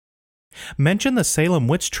Mention the Salem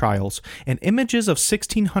witch trials, and images of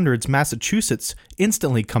 1600s Massachusetts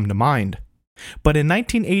instantly come to mind. But in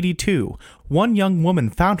 1982, one young woman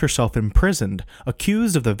found herself imprisoned,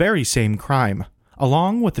 accused of the very same crime,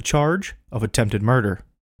 along with the charge of attempted murder.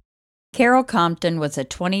 Carol Compton was a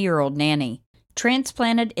 20-year-old nanny,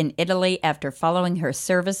 transplanted in Italy after following her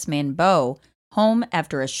serviceman Beau home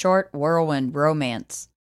after a short whirlwind romance.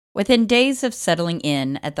 Within days of settling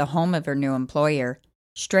in at the home of her new employer,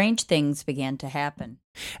 strange things began to happen.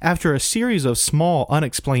 After a series of small,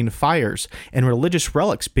 unexplained fires and religious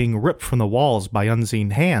relics being ripped from the walls by unseen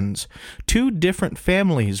hands, two different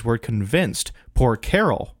families were convinced poor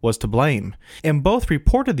Carol was to blame, and both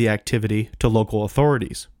reported the activity to local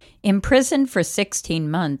authorities. Imprisoned for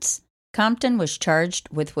 16 months, Compton was charged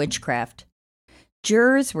with witchcraft.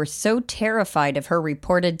 Jurors were so terrified of her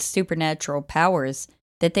reported supernatural powers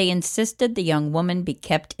that they insisted the young woman be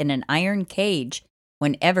kept in an iron cage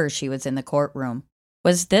whenever she was in the courtroom.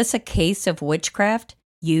 Was this a case of witchcraft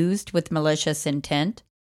used with malicious intent?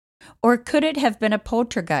 Or could it have been a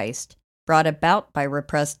poltergeist brought about by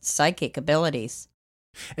repressed psychic abilities?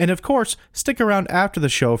 And of course, stick around after the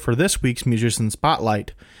show for this week's Musician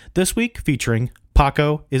Spotlight, this week featuring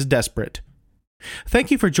Paco is Desperate. Thank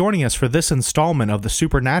you for joining us for this installment of the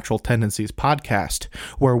Supernatural Tendencies podcast,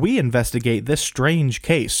 where we investigate this strange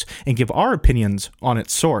case and give our opinions on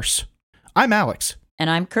its source. I'm Alex. And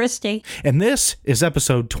I'm Christy. And this is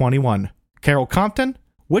episode 21, Carol Compton,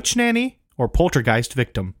 Witch Nanny or Poltergeist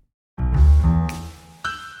Victim.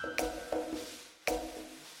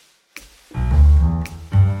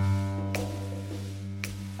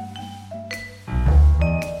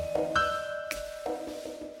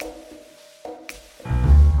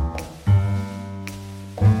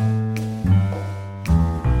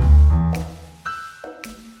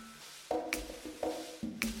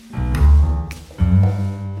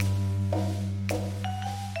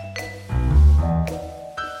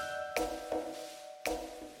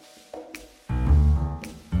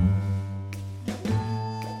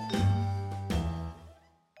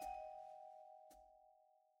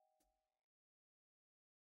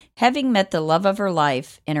 Having met the love of her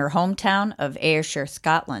life in her hometown of Ayrshire,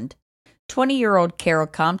 Scotland, 20-year-old Carol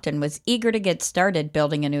Compton was eager to get started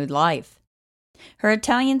building a new life. Her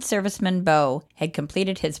Italian serviceman Beau had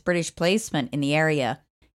completed his British placement in the area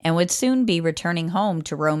and would soon be returning home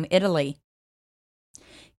to Rome, Italy.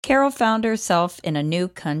 Carol found herself in a new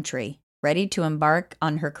country, ready to embark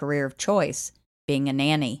on her career of choice, being a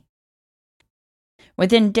nanny.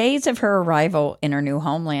 Within days of her arrival in her new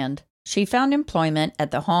homeland, she found employment at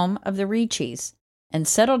the home of the Riccis and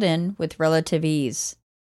settled in with relative ease.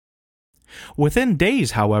 Within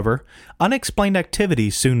days, however, unexplained activity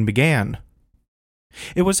soon began.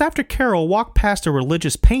 It was after Carol walked past a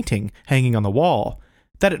religious painting hanging on the wall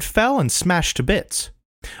that it fell and smashed to bits.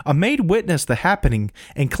 A maid witnessed the happening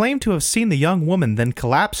and claimed to have seen the young woman then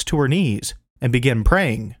collapse to her knees and begin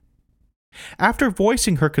praying. After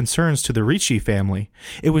voicing her concerns to the Ricci family,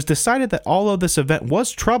 it was decided that although this event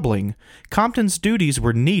was troubling, Compton's duties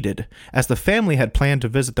were needed, as the family had planned to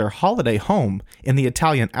visit their holiday home in the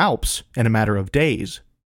Italian Alps in a matter of days.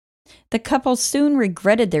 The couple soon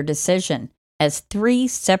regretted their decision, as 3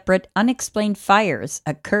 separate unexplained fires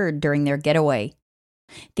occurred during their getaway.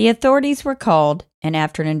 The authorities were called, and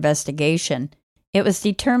after an investigation, it was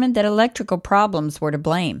determined that electrical problems were to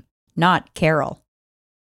blame, not Carol.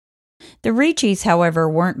 The Riccis, however,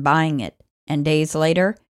 weren't buying it, and days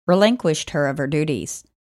later relinquished her of her duties.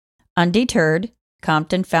 Undeterred,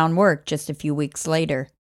 Compton found work just a few weeks later.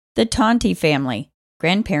 The Tonti family,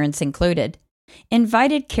 grandparents included,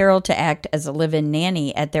 invited Carol to act as a live-in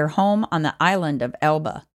nanny at their home on the island of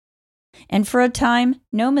Elba. And for a time,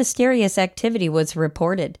 no mysterious activity was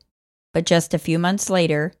reported. But just a few months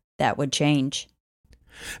later, that would change.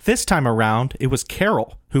 This time around, it was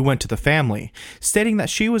Carol who went to the family, stating that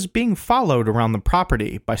she was being followed around the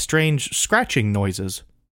property by strange scratching noises.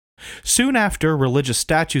 Soon after, religious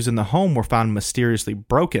statues in the home were found mysteriously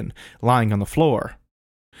broken, lying on the floor.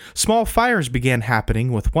 Small fires began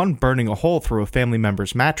happening, with one burning a hole through a family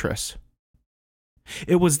member's mattress.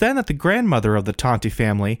 It was then that the grandmother of the Tonti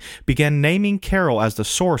family began naming Carol as the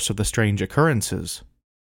source of the strange occurrences.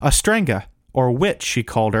 A Strenga, or witch she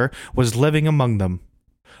called her, was living among them.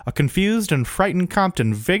 A confused and frightened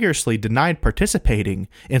Compton vigorously denied participating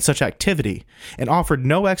in such activity and offered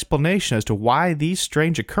no explanation as to why these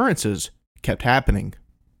strange occurrences kept happening.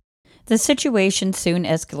 The situation soon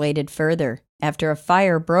escalated further after a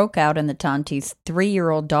fire broke out in the Tonti's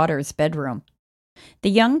 3-year-old daughter's bedroom. The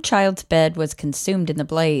young child's bed was consumed in the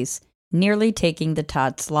blaze, nearly taking the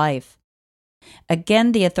tot's life.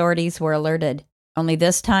 Again, the authorities were alerted, only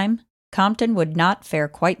this time Compton would not fare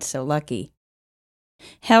quite so lucky.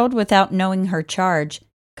 Held without knowing her charge,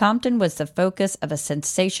 Compton was the focus of a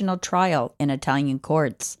sensational trial in Italian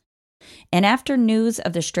courts. And after news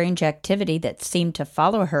of the strange activity that seemed to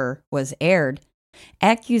follow her was aired,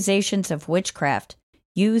 accusations of witchcraft,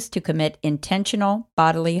 used to commit intentional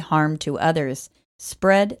bodily harm to others,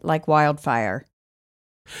 spread like wildfire.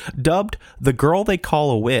 Dubbed the girl they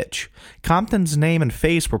call a witch, Compton's name and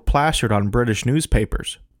face were plastered on British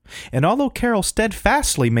newspapers. And although Carol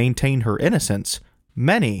steadfastly maintained her innocence,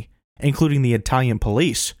 many, including the Italian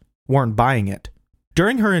police, weren't buying it.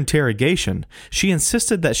 During her interrogation, she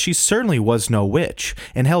insisted that she certainly was no witch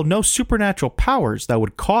and held no supernatural powers that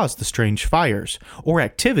would cause the strange fires or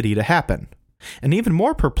activity to happen. And even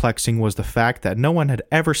more perplexing was the fact that no one had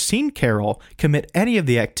ever seen Carol commit any of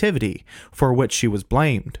the activity for which she was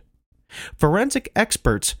blamed. Forensic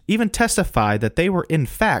experts even testified that they were in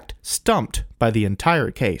fact stumped by the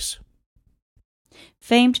entire case.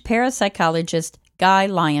 Famed parapsychologist Guy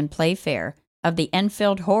Lyon Playfair, of the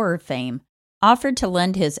Enfield horror fame, offered to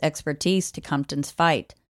lend his expertise to Compton's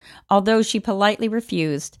fight, although she politely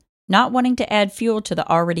refused, not wanting to add fuel to the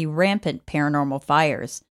already rampant paranormal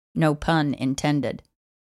fires. No pun intended.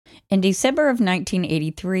 In December of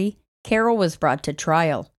 1983, Carol was brought to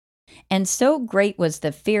trial, and so great was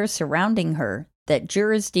the fear surrounding her that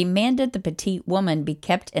jurors demanded the petite woman be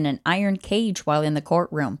kept in an iron cage while in the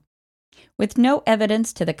courtroom. With no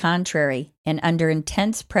evidence to the contrary, and under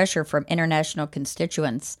intense pressure from international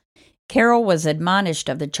constituents, Carol was admonished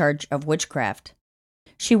of the charge of witchcraft.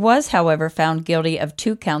 She was, however, found guilty of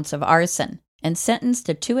 2 counts of arson and sentenced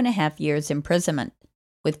to 2.5 years imprisonment,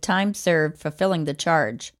 with time served fulfilling the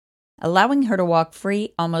charge, allowing her to walk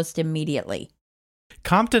free almost immediately.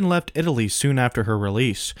 Compton left Italy soon after her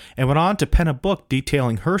release and went on to pen a book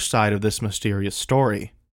detailing her side of this mysterious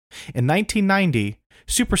story. In 1990,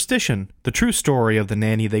 Superstition, the true story of the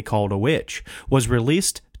nanny they called a witch, was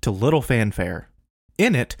released to little fanfare.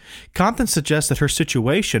 In it, Compton suggests that her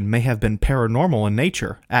situation may have been paranormal in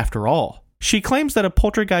nature, after all. She claims that a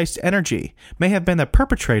poltergeist energy may have been the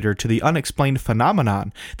perpetrator to the unexplained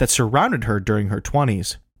phenomenon that surrounded her during her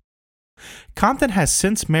 20s. Compton has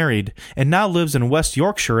since married and now lives in West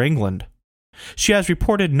Yorkshire, England. She has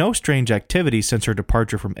reported no strange activity since her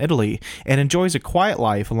departure from Italy and enjoys a quiet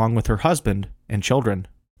life along with her husband and children.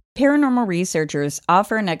 Paranormal researchers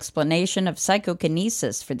offer an explanation of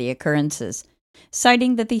psychokinesis for the occurrences,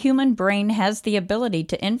 citing that the human brain has the ability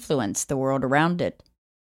to influence the world around it.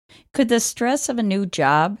 Could the stress of a new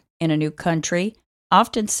job in a new country,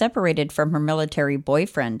 often separated from her military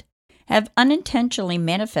boyfriend, have unintentionally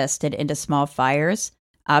manifested into small fires,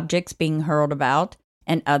 objects being hurled about,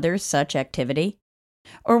 and other such activity?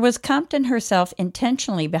 Or was Compton herself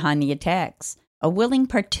intentionally behind the attacks, a willing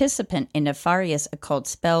participant in nefarious occult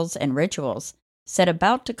spells and rituals, set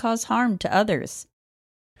about to cause harm to others?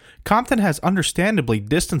 Compton has understandably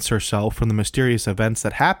distanced herself from the mysterious events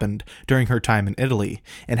that happened during her time in Italy,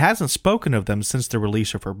 and hasn't spoken of them since the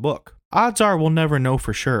release of her book. Odds are we'll never know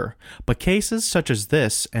for sure, but cases such as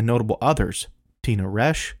this and notable others, Tina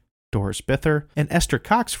Resch, Doris Bither, and Esther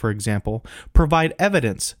Cox, for example, provide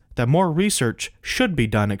evidence that more research should be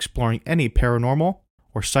done exploring any paranormal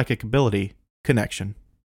or psychic ability connection.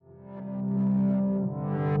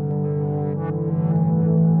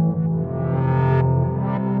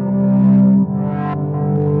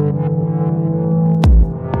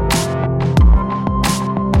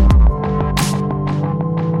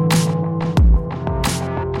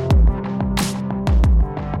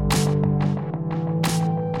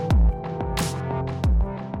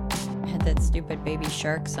 Baby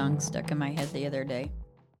Shark song stuck in my head the other day.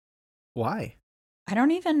 Why? I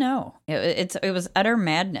don't even know. It was utter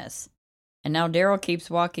madness. And now Daryl keeps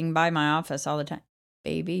walking by my office all the time.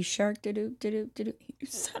 Baby Shark, do-do, do-do, do-do. You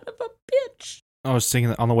son of a bitch. I was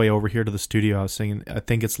singing on the way over here to the studio. I was singing, I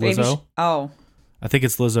think it's Lizzo. I think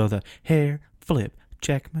it's Lizzo, the hair flip,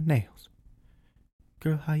 check my nails.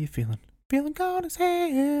 Girl, how you feeling? Feeling gone as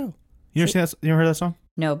hell. You ever seen that? You ever heard that song?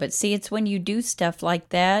 No, but see, it's when you do stuff like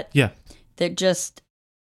that. Yeah. That just,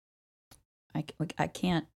 I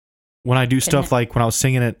can't. When I do stuff like when I was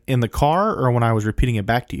singing it in the car or when I was repeating it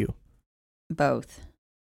back to you? Both,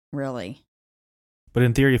 really. But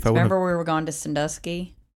in theory, if I wouldn't... Remember we were going to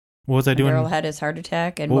Sandusky? What was I doing? Daryl had his heart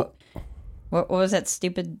attack. And what was that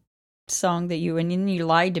stupid song that you... And then you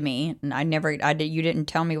lied to me. And you didn't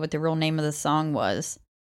tell me what the real name of the song was.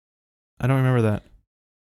 I don't remember that.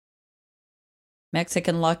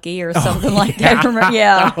 Mexican Lucky or something like that. Remember?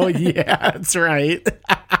 Yeah. Oh, yeah, that's right.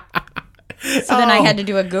 So then I had to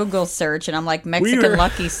do a Google search, and I'm like, Mexican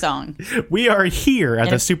Lucky song. We are here at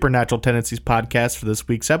the Supernatural Tendencies podcast for this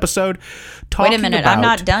week's episode. Wait a minute, I'm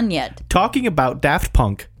not done yet. Talking about Daft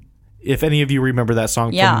Punk. If any of you remember that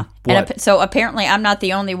song Yeah. from what? So apparently I'm not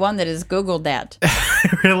the only one that has Googled that.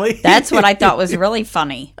 Really? That's what I thought was really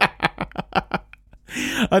funny.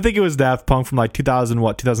 I think it was Daft Punk from like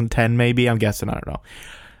 2010 maybe. I'm guessing. I don't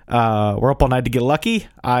know. We're up all night to get lucky.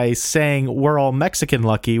 I sang We're All Mexican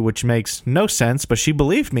Lucky, which makes no sense, but she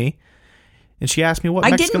believed me. And she asked me what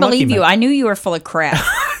Mexican I didn't Lucky believe you. meant. I knew you were full of crap.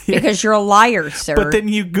 Because you're a liar, sir. But then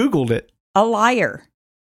you Googled it. A liar.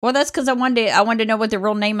 Well, that's because I wanted to know what the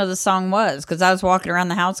real name of the song was, because I was walking around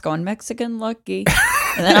the house going, Mexican Lucky.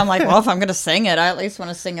 And then I'm like, well, if I'm going to sing it, I at least want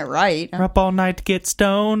to sing it right. We're up all night to get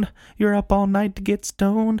stoned. You're up all night to get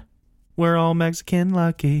stoned. We're all Mexican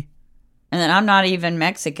lucky. And then I'm not even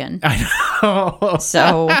Mexican. I know.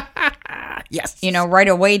 So, yes. right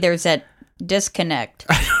away there's that disconnect.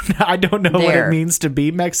 I don't know what it means to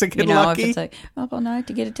be Mexican lucky. If it's like, up all night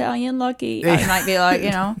to get Italian lucky, I might be like,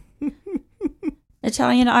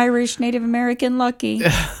 Italian, Irish, Native American lucky.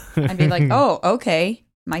 I'd be like, oh, okay,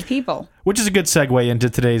 my people. Which is a good segue into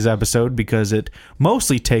today's episode because it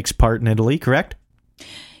mostly takes part in Italy, correct?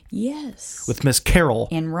 Yes. With Miss Carol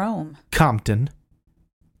in Rome. Compton,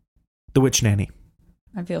 the witch nanny.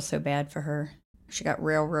 I feel so bad for her. She got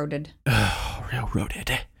railroaded. Oh,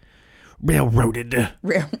 railroaded.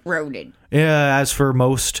 Yeah, as for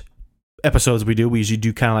most episodes we usually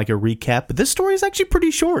do kind of like a recap, but this story is actually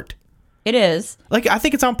pretty short. It is. Like, I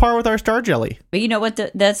think it's on par with our Star Jelly. But you know what?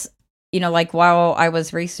 That's, like while I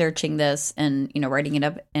was researching this and, writing it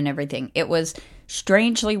up and everything, it was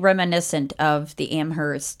strangely reminiscent of the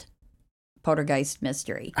Amherst poltergeist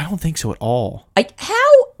mystery. I don't think so at all.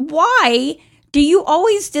 Why do you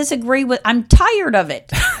always disagree with, I'm tired of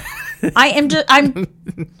it. I'm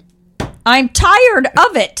tired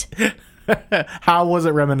of it. How was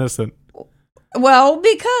it reminiscent? Well,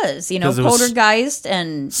 because, poltergeist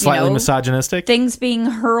and, slightly misogynistic. Things being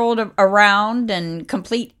hurled around and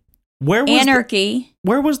complete anarchy.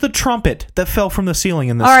 Where was the trumpet that fell from the ceiling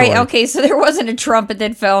in this story? All right, okay, so there wasn't a trumpet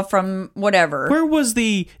that fell from whatever. Where was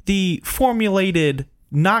the formulated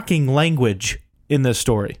knocking language in this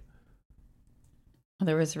story?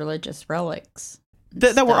 There was religious relics.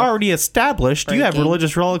 That were already established. You have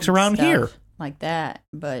religious relics around here. Like that,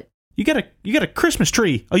 but... You got a Christmas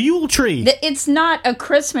tree, a Yule tree. It's not a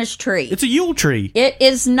Christmas tree. It's a Yule tree. It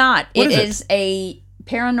is not. What is a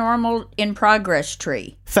paranormal in progress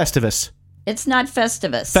tree. Festivus. It's not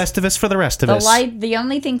Festivus. Festivus for the rest of us. The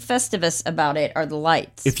only thing Festivus about it are the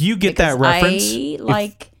lights. If you get that reference,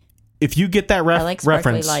 if you get that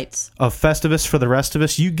reference lights of Festivus for the rest of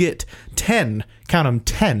us, you get 10, count them,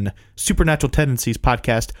 10 Supernatural Tendencies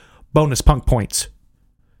podcast bonus punk points.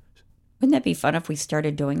 Wouldn't that be fun if we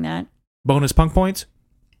started doing that? Bonus punk points?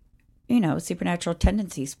 Supernatural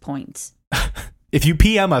Tendencies points. If you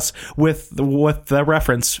PM us with the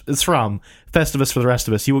reference it's from Festivus for the rest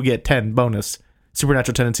of us, you will get 10 bonus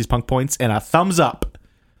Supernatural Tendencies punk points and a thumbs up.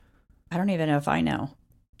 I don't even know if I know.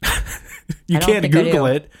 You can't Google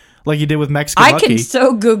it like you did with Mexican Lucky. I can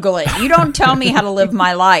so Google it. You don't tell me how to live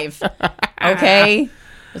my life. Okay?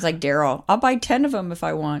 It's like, Daryl, I'll buy 10 of them if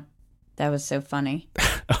I want. That was so funny.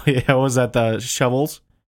 Oh, yeah. Was that the shovels?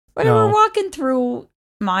 But we were walking through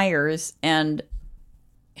Myers, and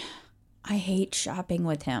I hate shopping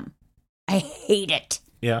with him. I hate it.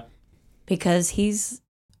 Yeah. Because he's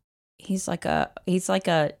like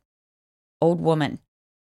a old woman.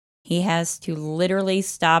 He has to literally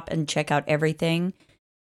stop and check out everything,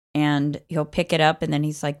 and he'll pick it up, and then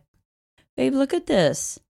he's like, "Babe, look at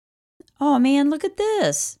this. Oh man, look at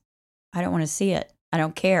this." I don't want to see it. I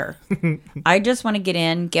don't care. I just want to get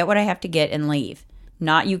in, get what I have to get, and leave.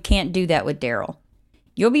 Not, you can't do that with Daryl.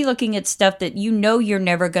 You'll be looking at stuff that you're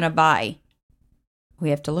never going to buy.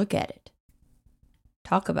 We have to look at it.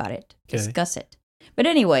 Talk about it. Okay. Discuss it. But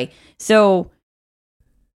anyway, so,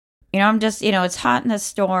 I'm just, it's hot in the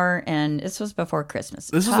store, and this was before Christmas.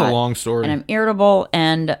 This is a long story. And I'm irritable,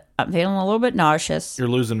 and I'm feeling a little bit nauseous. You're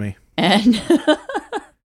losing me. And...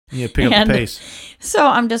 You pick up the pace. So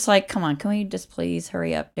I'm just like, come on, can we just please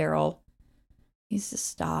hurry up, Daryl? He needs to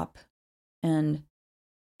stop. And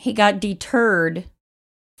he got deterred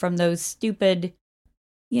from those stupid,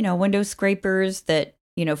 window scrapers that,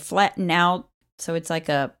 flatten out. So it's like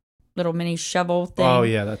a little mini shovel thing. Oh,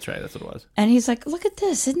 yeah, that's right. That's what it was. And he's like, look at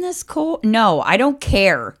this. Isn't this cool? No, I don't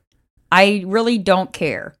care. I really don't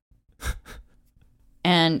care.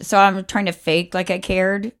 And so I'm trying to fake like I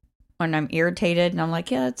cared when I'm irritated, and I'm like,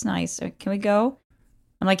 yeah, that's nice. Can we go?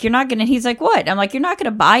 I'm like, you're not going to, he's like, what? I'm like, you're not going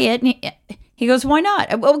to buy it. And He goes, why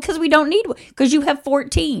not? Well, because we don't need, because you have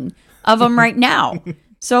 14 of them right now.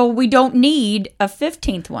 So we don't need a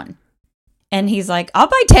 15th one. And he's like, I'll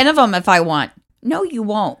buy 10 of them if I want. No, you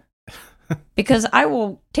won't. Because I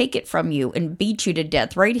will take it from you and beat you to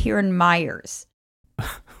death right here in Myers.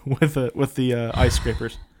 with the ice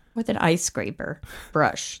scrapers. With an ice scraper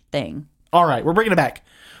brush thing. All right, we're bringing it back.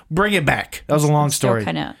 Bring it back. That was a long story.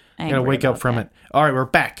 Kind of Gotta wake up from it. All right, we're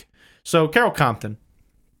back. So Carol Compton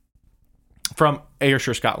from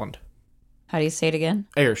Ayrshire, Scotland. How do you say it again?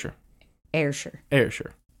 Ayrshire. Ayrshire.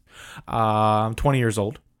 20 years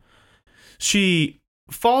old. She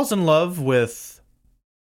falls in love with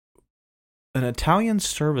an Italian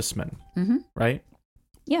serviceman, right?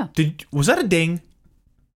 Yeah. Was that a ding?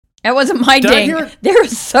 That wasn't my ding. They're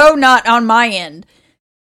so not on my end.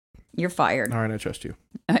 You're fired. All right, I trust you.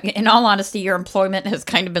 In all honesty, your employment has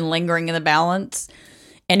kind of been lingering in the balance.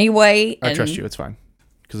 Anyway. I trust you. It's fine.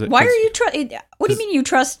 Why are you what do you mean you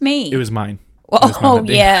trust me? It was mine. Oh,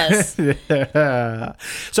 yes.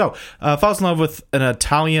 So, falls in love with an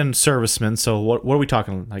Italian serviceman. So, what are we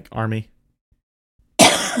talking? Like Army?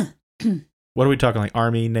 What are we talking? Like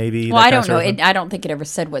Army, Navy? Well, I don't know. I don't think it ever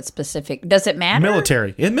said what specific. Does it matter?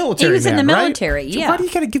 Military. Military. He was in the military, right? yeah. So why do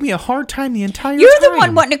you got to give me a hard time the entire You're time? the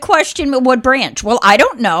one wanting to question what branch. Well, I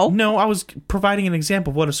don't know. No, I was providing an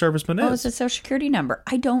example of what a serviceman is. What was his social security number?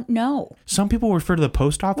 I don't know. Some people refer to the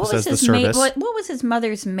post office as the service. What was his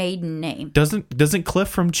mother's maiden name? Doesn't Cliff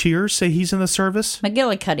from Cheers say he's in the service?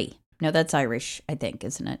 McGillicuddy. No, that's Irish, I think,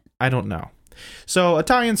 isn't it? I don't know. So,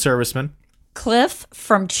 Italian serviceman. Cliff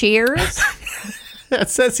from Cheers? It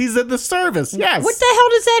says he's in the service. Yes. What the hell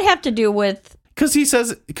does that have to do with? Because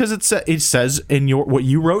it says in what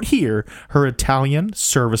you wrote here, her Italian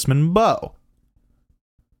serviceman beau.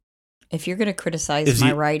 If you're going to criticize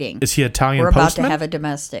my writing, is he Italian? We're postman? About to have a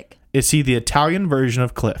domestic. Is he the Italian version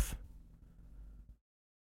of Cliff?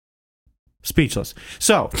 Speechless.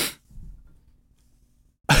 So.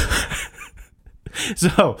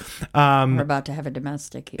 We're about to have a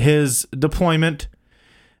domestic here. His deployment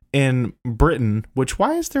in Britain,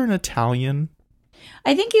 why is there an Italian?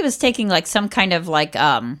 I think he was taking like some kind of like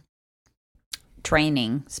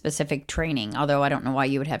specific training, although I don't know why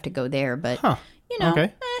you would have to go there, but okay.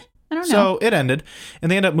 I don't know. So it ended,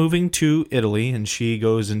 and they end up moving to Italy, and she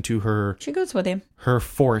goes with him. Her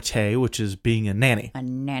forte, which is being a nanny. A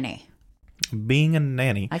nanny. Being a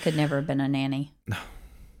nanny. I could never have been a nanny.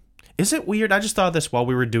 Is it weird? I just thought of this while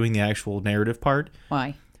we were doing the actual narrative part.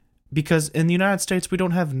 Why? Because in the United States, we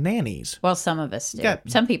don't have nannies. Well, some of us do.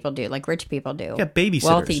 Some people do, like rich people do. Yeah, babysitters.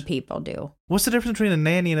 Wealthy people do. What's the difference between a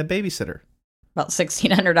nanny and a babysitter? About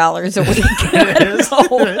 $1,600 a week. It is?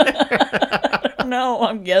 No,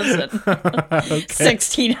 I'm guessing. Okay.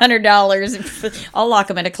 $1,600. I'll lock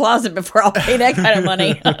them in a closet before I'll pay that kind of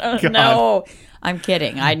money. No, I'm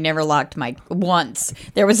kidding. I never locked once.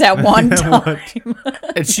 There was that one time.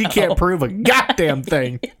 And she can't prove a goddamn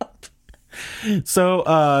thing. Yep.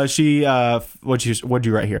 So she, what'd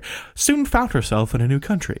you write here? Soon found herself in a new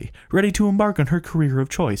country, ready to embark on her career of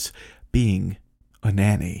choice, being a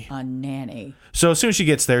nanny. A nanny. So as soon as she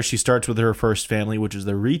gets there, she starts with her first family, which is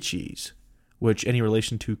the Ricci's. Which, any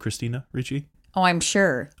relation to Christina Ricci? Oh, I'm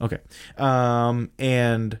sure. Okay.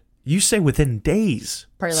 And you say within days.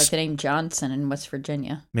 Probably like the name Johnson in West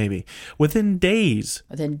Virginia. Maybe. Within days.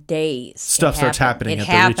 Stuff starts happening at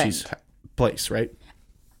the Ricci's place, right?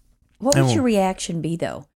 What would your reaction be,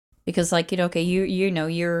 though? Because, like, okay,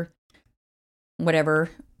 you're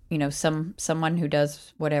whatever, someone who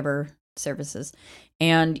does whatever services,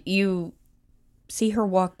 and you see her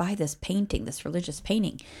walk by this religious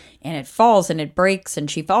painting, and it falls and it breaks,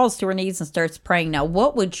 and she falls to her knees and starts praying. Now,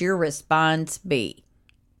 what would your response be?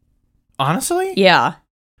 Honestly? Yeah.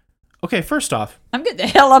 Okay, first off. I'm getting the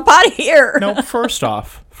hell up out of here. No, first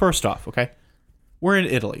off, okay? We're in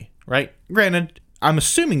Italy, right? Granted, I'm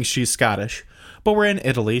assuming she's Scottish, but we're in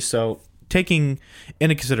Italy, so taking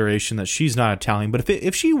into consideration that she's not Italian, but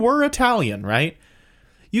if she were Italian, right?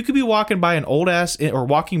 You could be walking by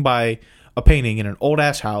walking by a painting in an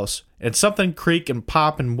old-ass house, and something creak and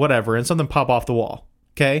pop and whatever, and something pop off the wall.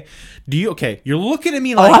 Okay? You're looking at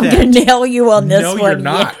me like that. I'm going to nail you on this one. No, you're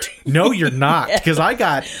not. No, you're not. Because I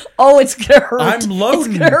got... Oh, it's going to hurt. I'm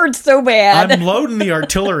loading... It's going to hurt so bad. I'm loading the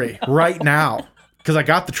artillery right now. Because I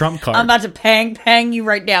got the trump card. I'm about to pang you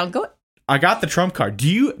right now. Go. I got the trump card.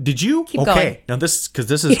 Did you? Keep going. Now this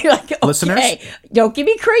is like, listeners. Don't give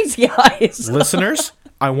me crazy eyes. Listeners,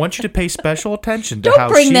 I want you to pay special attention to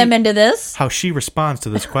Don't bring them into this. How she responds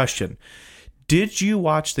to this question. Did you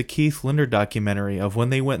watch the Keith Linder documentary of when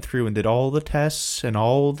they went through and did all the tests and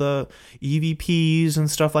all the EVPs and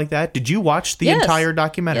stuff like that? Did you watch the entire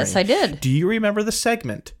documentary? Yes, I did. Do you remember the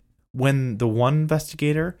segment when the one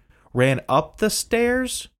investigator ran up the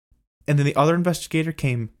stairs and then the other investigator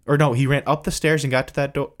came, or no, he ran up the stairs and got to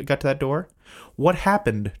that door? What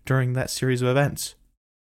happened during that series of events?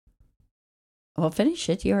 Well, finish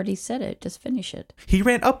it. You already said it. Just finish it. He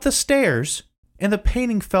ran up the stairs and the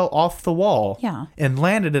painting fell off the wall. Yeah. And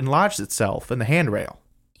landed and lodged itself in the handrail.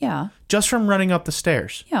 Yeah. Just from running up the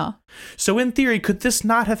stairs. Yeah. So in theory, could this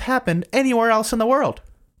not have happened anywhere else in the world?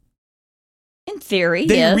 In theory,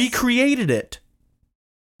 They yes. recreated it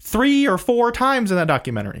 3 or 4 times in that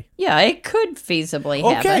documentary. Yeah, it could feasibly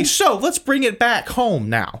happen. Okay, so let's bring it back home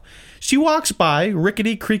now. She walks by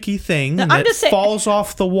rickety, creaky thing No, and I'm it just saying- falls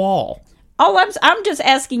off the wall. Oh, I'm just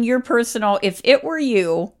asking your personal, if it were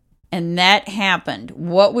you and that happened,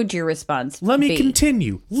 what would your response be? Let me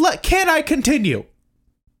continue. Can I continue?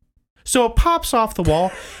 So it pops off the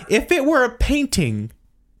wall. If it were a painting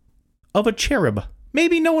of a cherub,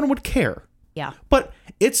 maybe no one would care. Yeah. But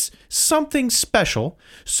it's something special,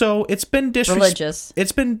 so it's been Religious.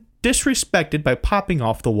 It's been disrespected by popping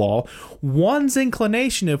off the wall. One's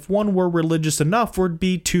inclination, if one were religious enough, would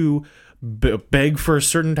be to beg for a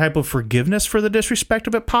certain type of forgiveness for the disrespect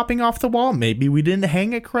of it popping off the wall. Maybe we didn't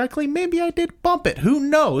hang it correctly. Maybe I did bump it. Who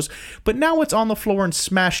knows? But now it's on the floor and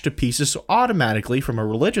smashed to pieces. So automatically, from a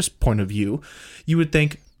religious point of view, you would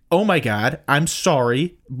think, oh my God, I'm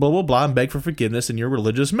sorry, blah, blah, blah, and beg for forgiveness in your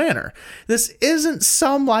religious manner. This isn't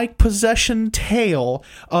some like possession tale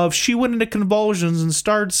of she went into convulsions and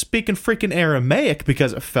started speaking freaking Aramaic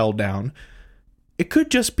because it fell down. It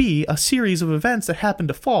could just be a series of events that happened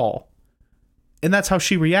to fall. And that's how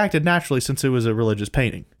she reacted naturally since it was a religious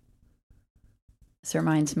painting. This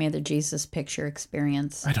reminds me of the Jesus picture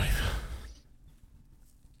experience. I don't even...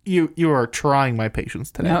 You are trying my patience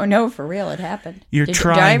today. No, for real, it happened. You're did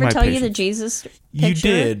trying I ever my tell you the patience. Jesus picture? You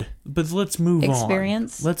did, but let's move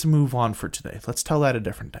experience? on. Let's move on for today. Let's tell that a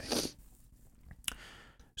different day.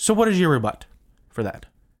 So what is your rebut for that?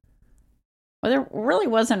 Well, there really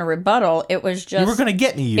wasn't a rebuttal. It was just... You were going to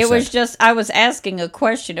get me, you It said. was just, I was asking a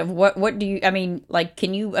question of what do you, I mean, like,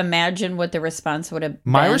 can you imagine what the response would have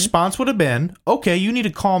been? My response would have been, okay, you need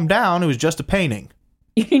to calm down. It was just a painting.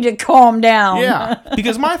 You need to calm down. Yeah,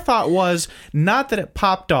 because my thought was not that it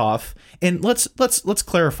popped off, and let's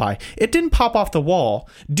clarify. It didn't pop off the wall.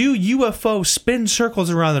 Do UFO spin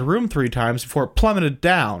circles around the room 3 times before it plummeted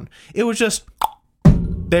down? It was just,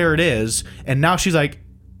 there it is, and now she's like,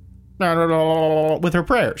 with her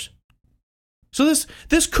prayers. So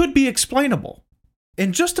this could be explainable.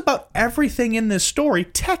 And just about everything in this story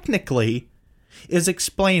technically is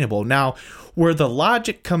explainable. Now, where the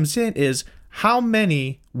logic comes in is how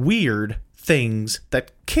many weird things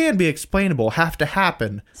that can be explainable have to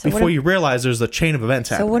happen before you realize there's a chain of events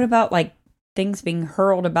happening. So what about, like, things being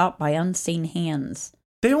hurled about by unseen hands?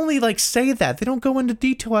 They only, like, say that. They don't go into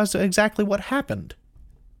detail as to exactly what happened.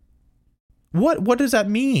 What does that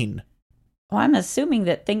mean? Well, I'm assuming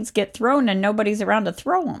that things get thrown and nobody's around to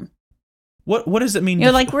throw them. What does it mean? You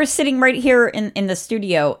know, like we're sitting right here in the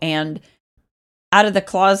studio and out of the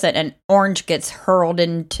closet an orange gets hurled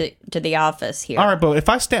into the office here. All right, but if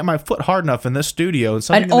I stamp my foot hard enough in this studio and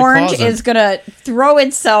something an in the orange closet, is going to throw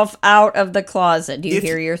itself out of the closet. Do you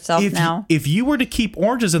hear yourself now? If you were to keep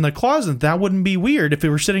oranges in the closet, that wouldn't be weird if they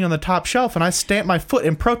were sitting on the top shelf and I stamped my foot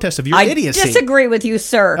in protest of your idiocy. I disagree with you,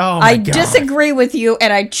 sir. Oh my God. Disagree with you,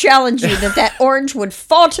 and I challenge you that orange would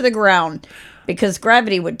fall to the ground because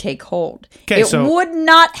gravity would take hold. Okay, it would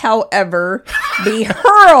not, however, be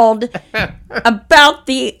hurled about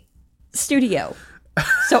the studio.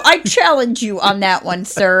 So I challenge you on that one,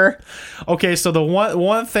 sir. Okay, so the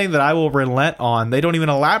one thing that I will relent on, they don't even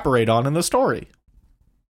elaborate on in the story.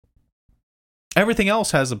 Everything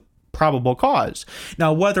else has a probable cause.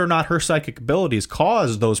 Now, whether or not her psychic abilities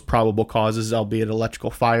cause those probable causes, albeit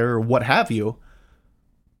electrical fire or what have you,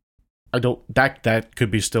 that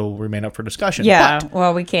could be still remain up for discussion. Yeah, But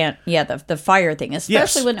well, we can't. Yeah, the fire thing,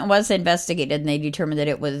 especially Yes. when it was investigated and they determined that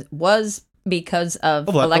it was because of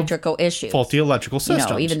electrical issues. faulty electrical systems.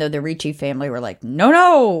 You know, even though the Ricci family were like,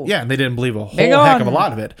 no. Yeah, and they didn't believe a whole Big heck of a on.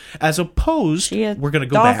 lot of it. As opposed, we're going to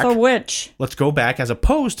go Doth back. a witch. Let's go back as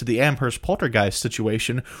opposed to the Amherst poltergeist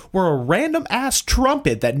situation where a random ass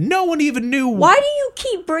trumpet that no one even knew. Why do you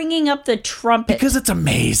keep bringing up the trumpet? Because it's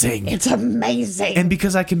amazing. It's amazing. And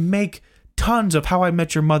because I can make tons of How I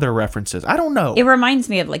Met Your Mother references. I don't know. It reminds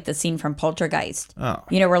me of like the scene from Poltergeist. Oh.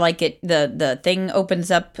 You know, where like the thing opens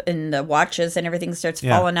up and the watches and everything starts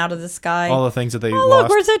falling out of the sky. All the things that they oh, lost. look,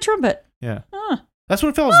 where's that trumpet? Yeah. Huh. That's what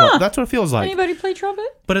it feels like. That's what it feels like. Anybody play trumpet?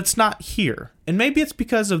 But it's not here. And maybe it's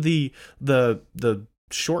because of the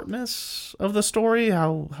shortness of the story,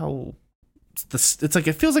 how it's like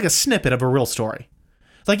it feels like a snippet of a real story.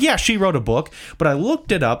 It's like, yeah, she wrote a book, but I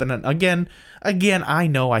looked it up, and again, I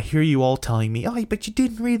know I hear you all telling me, oh, but you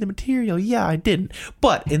didn't read the material. Yeah, I didn't.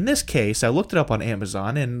 But in this case, I looked it up on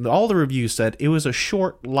Amazon, and all the reviews said it was a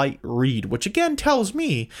short, light read, which again tells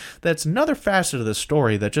me that's another facet of the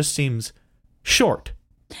story that just seems short.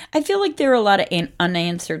 I feel like there are a lot of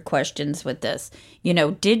unanswered questions with this. You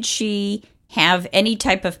know, did she have any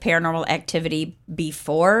type of paranormal activity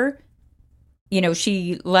before, you know,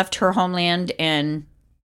 she left her homeland and,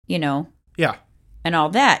 you know, yeah, and all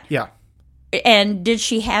that? Yeah. And did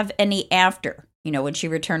she have any after, you know, when she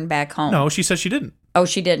returned back home? No, she said she didn't. Oh,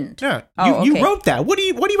 she didn't. Yeah. Oh, you wrote that. What are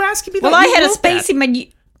you asking me? Well, I had a spaceman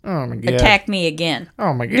oh my God. attack me again.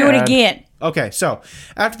 Oh my God. Do it again. Okay, so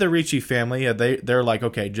after the Ricci family, they're like,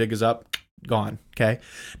 okay, jig is up, gone. Okay,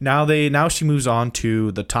 now she moves on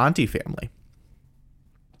to the Tonti family,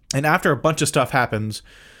 and after a bunch of stuff happens,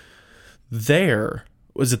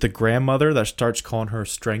 was it the grandmother that starts calling her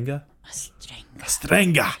Strenga? A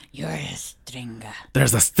Strenga. You're a Strenga.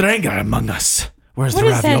 There's a Strenga among us. Where's the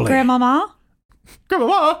ravioli? ravioli? What is that, Grandmama?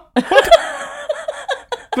 Grandmama? What?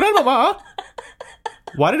 Grandmama?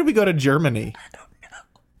 Why did we go to Germany? I don't know.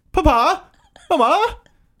 Papa? Mama?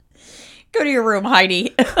 Go to your room,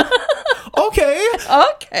 Heidi. Okay.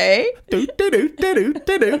 Okay. Do.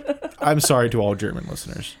 I'm sorry to all German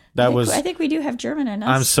listeners. I think we do have German in us.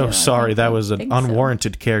 I'm so too. sorry. That was an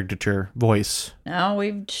unwarranted caricature voice. No,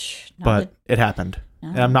 but it happened.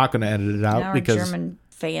 No. And I'm not going to edit it out because German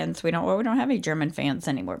fans. We don't have any German fans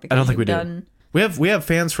anymore. Because I don't think we do. We have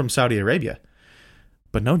fans from Saudi Arabia,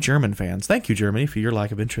 but no German fans. Thank you, Germany, for your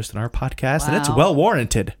lack of interest in our podcast, and it's well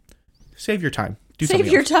warranted. Save your time. Save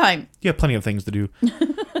your time. You have plenty of things to do.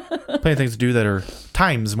 Plenty of things to do that are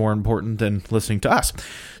times more important than listening to us.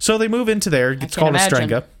 So they move into there. It's called a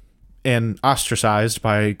Strenga, and ostracized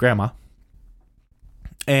by grandma.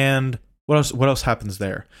 And what else happens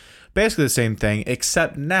there? Basically the same thing,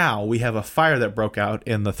 except now we have a fire that broke out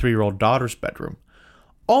in the 3-year-old daughter's bedroom,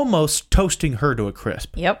 almost toasting her to a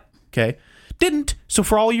crisp. Yep. Okay. Didn't. So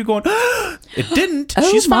for all you going, it didn't.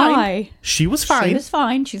 Oh, she's my. fine. She was fine. She was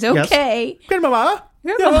fine. She's okay. Yes. Grandmama.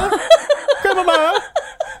 Grandmama.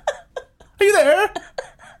 Are you there?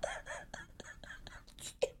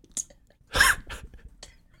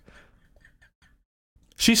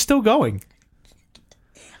 She's still going.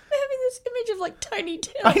 I'm having this image of like Tiny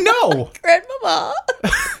Tim. I know. Grandmama.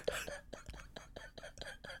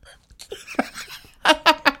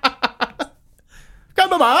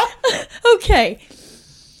 Grandmama. Okay.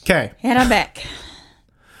 And I'm back.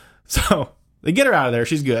 So they get her out of there.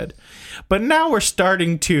 She's good. But now we're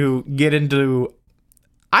starting to get into,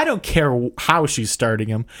 I don't care how she's starting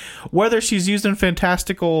him, whether she's using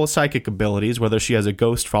fantastical psychic abilities, whether she has a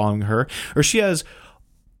ghost following her, or she has...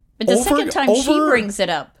 But the second time she brings it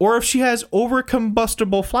up. Or if she has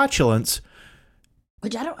overcombustible flatulence.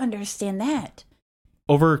 Which I don't understand that.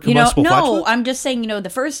 Overcombustible flatulence? No, I'm just saying, the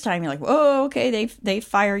first time you're like, oh, okay, they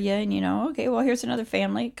fire you, and, okay, well, here's another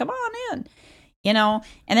family. Come on in. And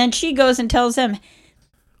then she goes and tells him,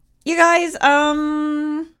 you guys,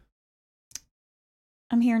 I'm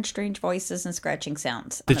hearing strange voices and scratching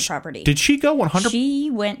sounds on the property. Did she go 100%? She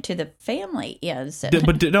went to the family. Yes.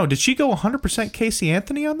 Did she go 100% Casey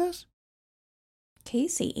Anthony on this?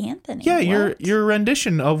 Casey Anthony? Yeah, your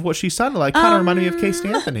rendition of what she sounded like kind of reminded me of Casey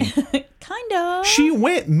Anthony. Kind of. She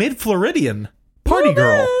went mid-Floridian. Party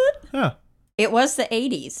girl. Yeah. It was the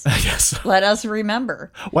 80s. Yes. Let us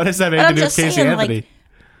remember. What does that have to do with Casey Anthony?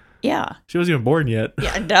 Yeah. She wasn't even born yet.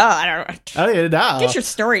 Yeah, no, I don't know. Get your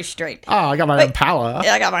story straight. Oh, I got my Impala.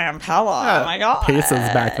 Yeah, I got my Impala. Oh, my God. Pieces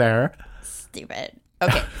back there. Stupid.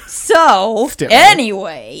 Okay. So,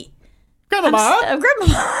 anyway. Grandmama.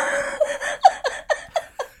 Grandmama.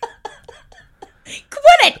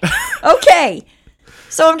 Quit it. Okay.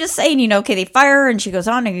 So I'm just saying, okay, they fire her and she goes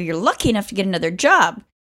on and you're lucky enough to get another job.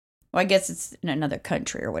 Well, I guess it's in another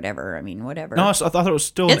country or whatever. I mean, whatever. No, I thought it was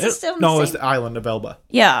still... No, it's the island of Elba.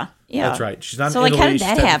 Yeah. That's right. She's not in Italy. How did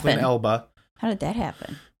that happen? In Elba. How did that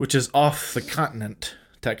happen? Which is off the continent,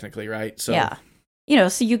 technically, right? So yeah.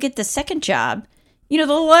 So you get the second job. The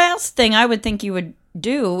last thing I would think you would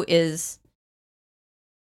do is...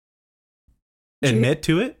 Admit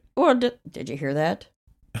to it? Well, did you hear that?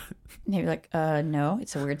 And you're like, no,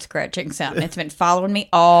 it's a weird scratching sound. It's been following me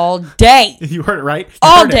all day. You heard it, right?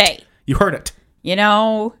 All day. You heard it.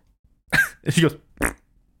 And she goes,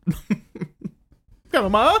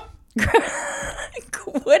 Grandma?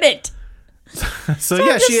 Quit it. So I'm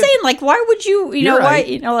yeah, just saying, like, why would you, You're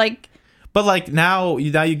right. like, But like now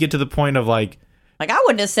you get to the point of like I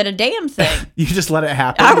wouldn't have said a damn thing. you just let it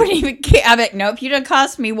happen. I wouldn't even care. I bet, nope, you done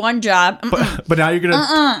cost me one job. But now you're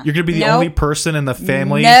gonna be the Nope. only person in the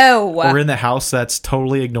family No. or in the house that's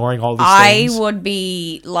totally ignoring all these I things. would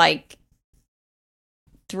be like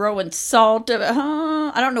throwing salt.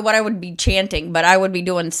 I don't know what I would be chanting, but I would be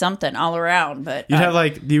doing something all around. But You'd have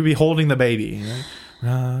like you'd be holding the baby. You know?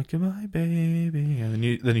 Rock-a-bye baby, and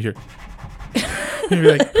then you hear. You'd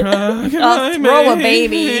be like, I'll throw a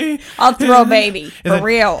baby. I'll throw a baby for then-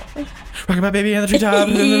 real. Rock-a-bye baby in the treetop.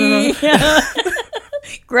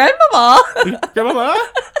 Grandmama. Grandma.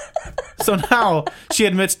 So now she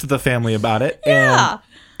admits to the family about it. Yeah.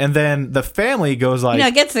 And then the family goes like,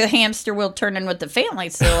 It gets the hamster wheel turning with the family.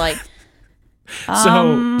 So like,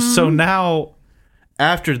 so now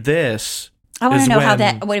after this, I want is to know how when-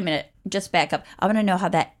 that. Wait a minute. Just back up. I want to know how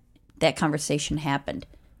that conversation happened.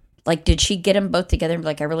 Like, did she get them both together and be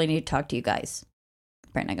like, I really need to talk to you guys?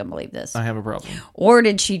 Probably not gonna believe this. I have a problem. Or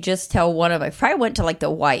did she just tell one of them? Probably went to like the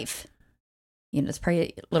wife. It's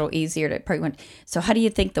probably a little easier to probably went. So how do you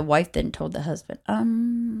think the wife then told the husband?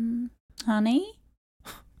 Honey,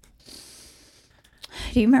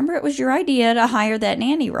 do you remember it was your idea to hire that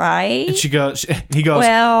nanny, right? And he goes,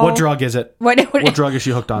 Well- what drug is it? What drug is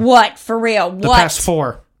she hooked on? What for real? The What? past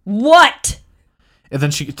 4. What? And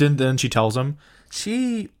then she tells him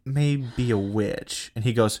she may be a witch, and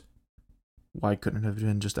he goes, "Why couldn't it have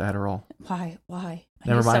been just Adderall?" Why? I Never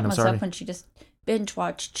knew mind, something I'm was sorry. up when she just binge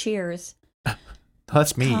watched Cheers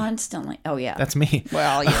That's me. constantly. Oh yeah. That's me.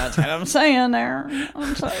 Well, yeah, that's what I'm saying there.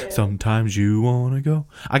 I'm saying. Sometimes you wanna go.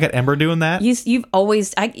 I got Ember doing that. You've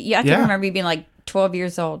always, I can Yeah. remember you being like 12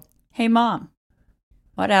 years old. Hey, Mom.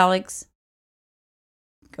 What, Alex?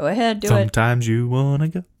 Go ahead, do it. Sometimes you wanna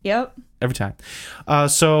go. Yep. Every time.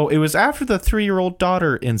 So it was after the 3-year-old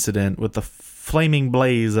daughter incident with the flaming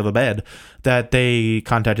blaze of a bed that they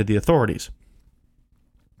contacted the authorities.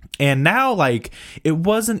 And now, like, it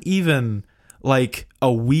wasn't even like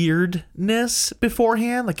a weirdness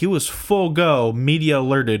beforehand. Like, it was full go, media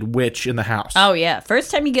alerted witch in the house. Oh, yeah.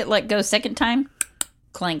 First time you get let go, second time,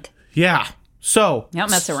 clink. Yeah. So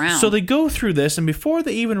Don't mess around. So they go through this, and before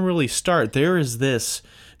they even really start, there is this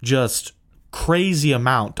just crazy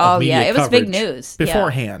amount of media yeah, it was big coverage news.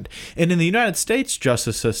 beforehand. And in the United States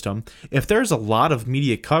justice system, if there's a lot of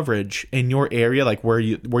media coverage in your area, like where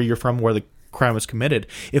you're from, where the crime was committed,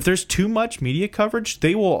 if there's too much media coverage,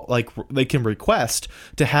 they can request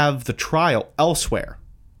to have the trial elsewhere,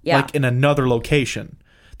 like in another location.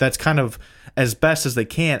 That's kind of as best as they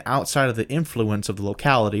can outside of the influence of the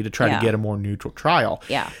locality to try to get a more neutral trial.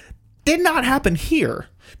 Yeah. Did not happen here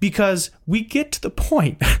because we get to the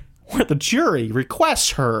point where the jury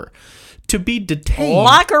requests her to be detained,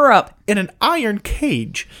 Lock her up. in an iron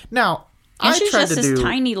cage. Now, And I she's tried just to this do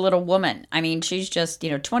tiny little woman. I mean, she's just,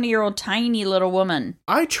 20-year-old tiny little woman.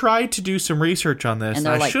 I tried to do some research on this. And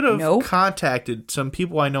they're I like, should have nope. contacted some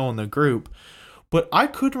people I know in the group, but I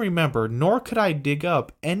couldn't remember, nor could I dig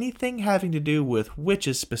up anything having to do with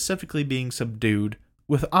witches specifically being subdued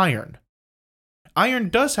with iron. Iron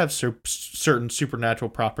does have certain supernatural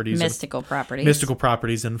properties. Mystical properties. Mystical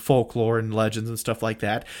properties and folklore and legends and stuff like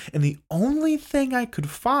that. And the only thing I could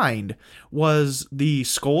find was the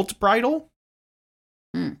Scold's Bridle.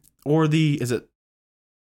 Or is it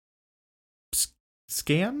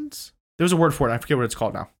scans? There's a word for it. I forget what it's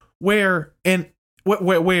called now. Where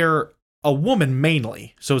a woman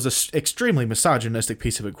mainly, so it's an extremely misogynistic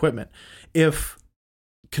piece of equipment, if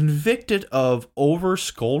convicted of over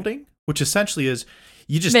scolding, which essentially is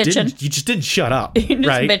you just didn't shut up, Just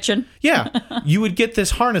right? bitching. Yeah, you would get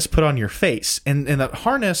this harness put on your face, and that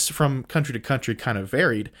harness from country to country kind of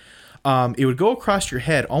varied. It would go across your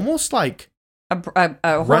head, almost like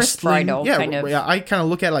A horse bridle, kind of. Yeah, I kind of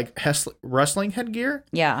look at like wrestling headgear.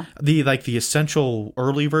 Yeah. The essential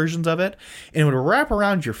early versions of it, and it would wrap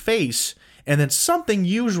around your face, and then something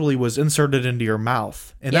usually was inserted into your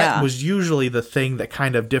mouth, and that was usually the thing that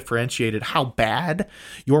kind of differentiated how bad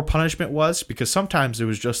your punishment was, because sometimes it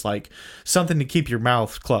was just like something to keep your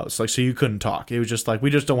mouth closed, like so you couldn't talk. It was just like, we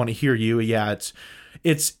just don't want to hear you. Yeah,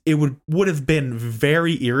 it would have been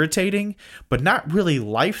very irritating, but not really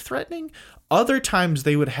life threatening. Other times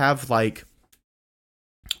they would have like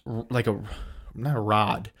a not a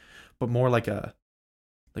rod, but more like a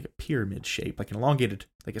pyramid shape, like an elongated,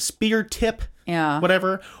 like a spear tip,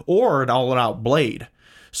 whatever, or an all-out blade,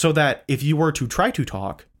 so that if you were to try to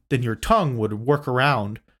talk, then your tongue would work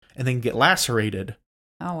around and then get lacerated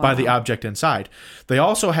Oh, wow. by the object inside. They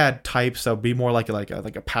also had types that would be more like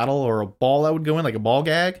a paddle or a ball that would go in, like a ball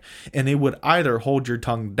gag, and it would either hold your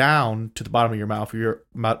tongue down to the bottom of your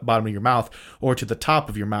mouth, or to the top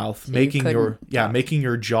of your mouth, So making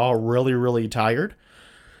your jaw really, really tired.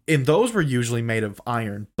 And those were usually made of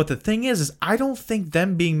iron. But the thing is I don't think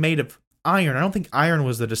them being made of iron, I don't think iron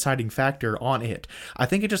was the deciding factor on it. I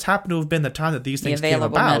think it just happened to have been the time that these things came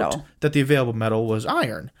about, that the available metal was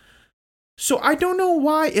iron. So I don't know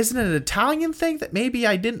why. Isn't it an Italian thing that maybe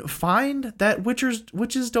I didn't find that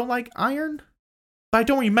witches don't like iron? But I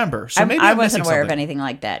don't remember. So maybe I wasn't aware of anything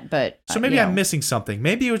like that. But so maybe I'm missing something.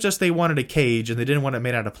 Maybe it was just they wanted a cage and they didn't want it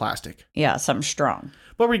made out of plastic. Yeah, something strong.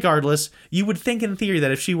 But regardless, you would think in theory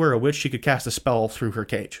that if she were a witch, she could cast a spell through her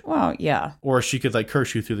cage. Well, yeah. Or she could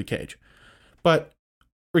curse you through the cage. But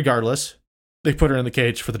regardless, they put her in the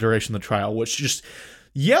cage for the duration of the trial, which just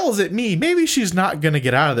yells at me. Maybe she's not going to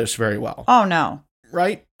get out of this very well. Oh, no.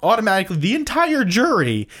 Right? Automatically, the entire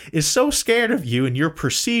jury is so scared of you and your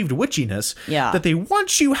perceived witchiness that they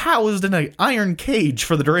want you housed in an iron cage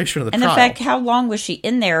for the duration of the trial. And in fact, how long was she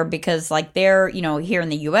in there? Because there, here in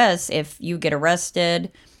the U.S., if you get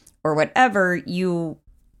arrested or whatever, you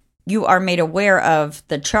are made aware of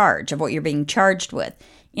the charge, of what you're being charged with.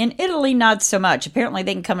 In Italy, not so much. Apparently,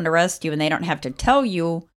 they can come and arrest you and they don't have to tell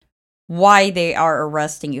you why they are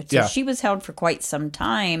arresting you. So she was held for quite some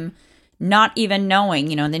time, not even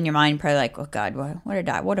knowing, and then your mind probably like, oh God,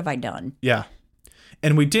 what have I done? Yeah.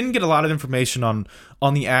 And we didn't get a lot of information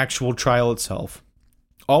on the actual trial itself.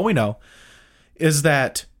 All we know is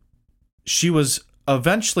that she was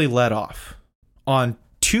eventually let off on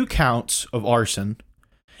 2 counts of arson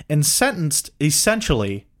and sentenced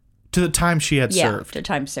essentially to the time she had served. Yeah, to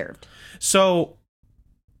time served. So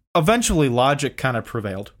eventually logic kind of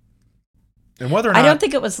prevailed. And whether or not, I don't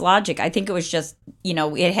think it was logic. I think it was just,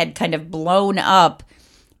 it had kind of blown up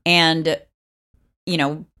and,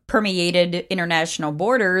 permeated international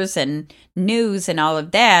borders and news and all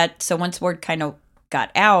of that. So once word kind of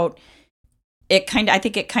got out, I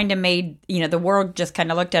think it kind of made, the world just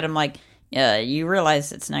kind of looked at him like, you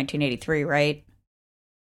realize it's 1983, right?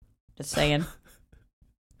 Just saying.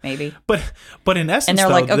 Maybe. But in essence, and they're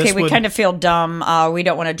like, okay, we kind of feel dumb. We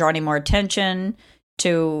don't want to draw any more attention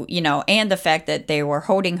to, and the fact that they were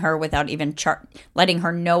holding her without even letting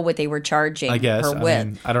her know what they were charging her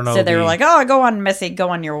with. I don't know. So they were like, oh, go on, Missy, go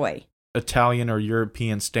on your way. Italian or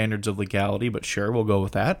European standards of legality, but sure, we'll go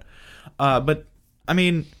with that. But, I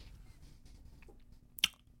mean,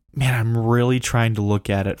 man, I'm really trying to look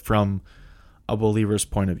at it from a believer's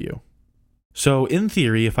point of view. So, in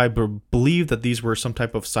theory, if I believe that these were some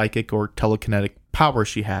type of psychic or telekinetic power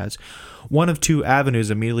she has, one of 2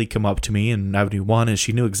 avenues immediately come up to me, and Avenue 1 is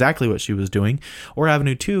she knew exactly what she was doing, or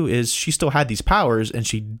Avenue 2 is she still had these powers and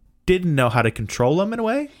she didn't know how to control them in a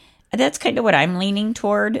way. That's kind of what I'm leaning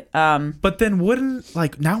toward. But then wouldn't,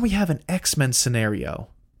 now we have an X-Men scenario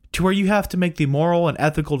to where you have to make the moral and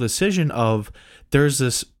ethical decision of there's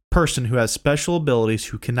this person who has special abilities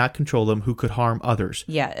who cannot control them, who could harm others.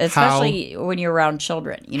 Yeah, especially when you're around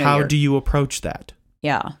children. How do you approach that?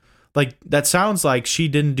 Yeah. That sounds like she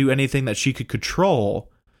didn't do anything that she could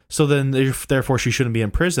control, so then therefore she shouldn't be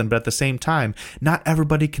in prison. But at the same time, not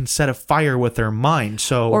everybody can set a fire with their mind.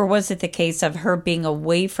 Or was it the case of her being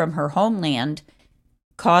away from her homeland,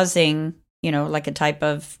 causing, like a type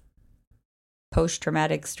of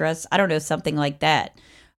post-traumatic stress? I don't know, something like that.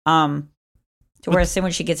 Whereas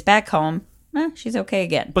when she gets back home, she's okay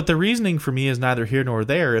again. But the reasoning for me is neither here nor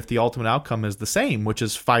there if the ultimate outcome is the same, which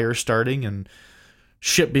is fire starting and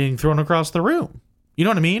shit being thrown across the room. You know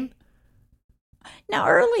what I mean? Now,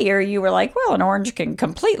 earlier you were like, well, an orange can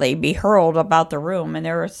completely be hurled about the room, and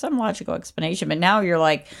there was some logical explanation. But now you're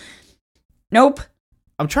like, nope.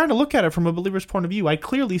 I'm trying to look at it from a believer's point of view. I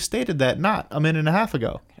clearly stated that not a minute and a half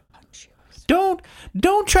ago.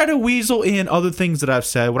 Don't try to weasel in other things that I've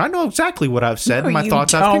said when I know exactly what I've said and my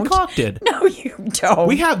thoughts I've concocted. No, you don't.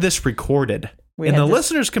 We have this recorded. And the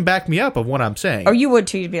listeners can back me up of what I'm saying. Or you would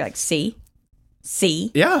too. You'd be like, see?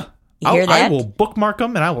 Yeah. You hear that? I will bookmark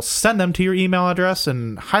them and I will send them to your email address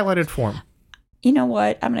in highlighted form. You know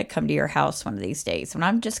what? I'm going to come to your house one of these days and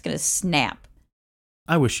I'm just going to snap.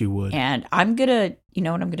 I wish you would. And I'm going to, you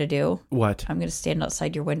know what I'm going to do? What? I'm going to stand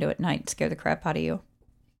outside your window at night and scare the crap out of you.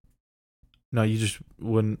 No, you just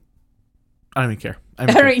wouldn't. I don't even care.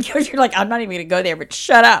 You're like, I'm not even going to go there, but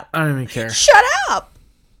shut up. I don't even care. Shut up.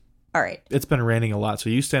 All right. It's been raining a lot, so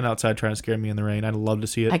you stand outside trying to scare me in the rain. I'd love to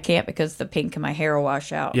see it. I can't because the pink in my hair will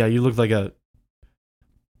wash out. Yeah, you look like a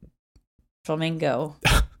flamingo.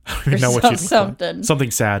 I don't even know what you look something. Like.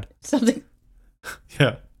 Something sad. Something.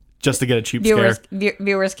 Yeah, just to get a cheap scare.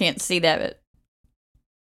 Viewers can't see that, but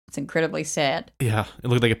It's incredibly sad. Yeah, it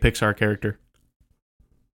looked like a Pixar character.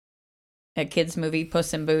 A kid's movie,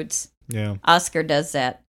 Puss in Boots. Yeah. Oscar does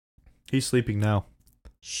that. He's sleeping now.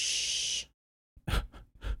 Shh.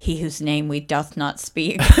 He whose name we doth not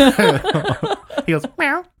speak. He goes,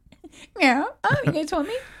 meow. Yeah. Oh, you guys want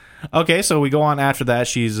me? Okay, so we go on after that.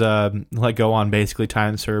 She's let go on basically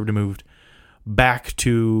time served and moved back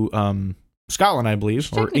to Scotland, I believe.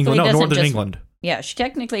 She Or technically England. No, doesn't Northern just- England. Yeah, she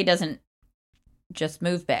technically doesn't just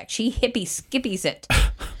move back. She hippie skippies it.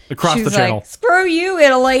 Across She's the channel. like, screw you,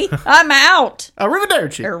 Italy. I'm out.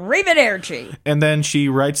 Arrivederci. Arrivederci. And then she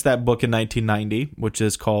writes that book in 1990, which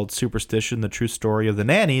is called Superstition, the True Story of the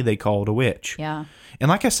Nanny They Called a Witch. Yeah. And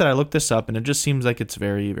like I said, I looked this up, and it just seems like it's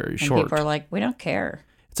very, very And short. people are like, we don't care.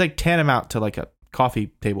 It's like tantamount to like a coffee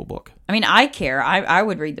table book. I mean, I care. I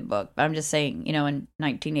would read the book. But I'm just saying, in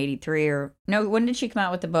 1983 or... No, when did she come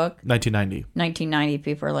out with the book? 1990. 1990.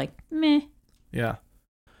 People are like, meh. Yeah.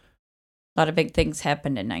 A lot of big things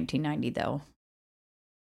happened in 1990, though.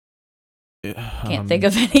 Can't Can't think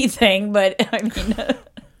of anything, but I mean...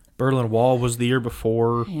 Berlin Wall was the year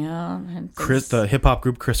before. yeah. and The hip hop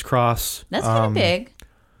group Criss Cross. That's kind of big.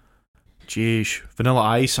 Geesh. Vanilla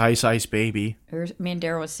Ice, Ice Ice Baby. Me and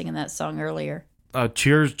Daryl was singing that song earlier.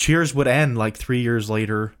 Cheers would end like 3 years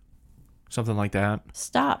later. Something like that.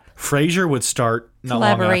 Stop. Frasier would start not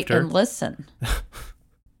long Collaborate after. and listen.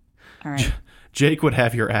 All right. Jake would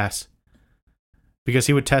have your ass. Because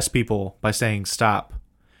he would test people by saying stop.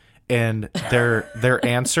 And their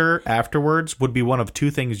answer afterwards would be one of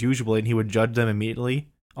two things usually, and he would judge them immediately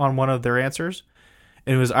on one of their answers.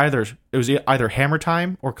 And it was either hammer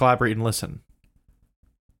time or collaborate and listen.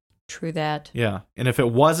 True that. Yeah. And if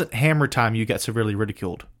it wasn't hammer time, you get severely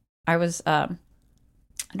ridiculed. I was I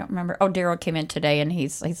don't remember. Oh, Daryl came in today and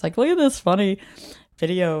he's like, look at this funny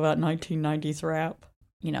video about 1990s rap.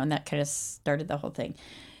 And that kind of started the whole thing.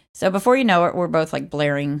 So before you know it, we're both like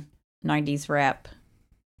blaring 90s rap,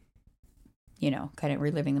 kind of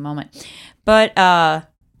reliving the moment. But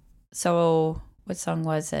so what song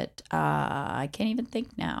was it? I can't even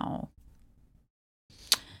think now.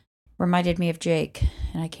 Reminded me of Jake,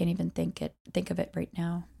 and I can't even think of it right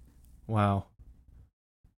now. Wow.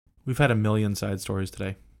 We've had a million side stories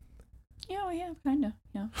today. Yeah, kind of.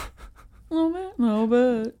 Yeah. A little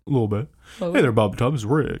bit. A little bit. Hey there, Bob Tom. It's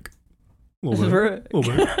Rick. A little bit. Rick. A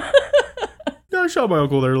little bit. Yeah, I shot my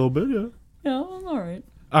uncle there a little bit, yeah. Yeah, all right.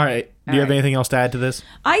 All right. Do you have anything else to add to this?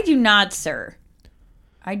 I do not, sir.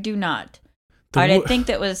 I do not. I think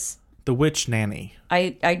that was... The Witch Nanny.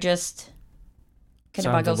 I just... Kind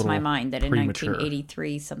of Sounds a boggles my little mind that in premature.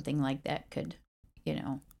 1983, something like that could,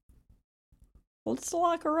 let's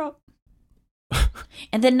lock her up.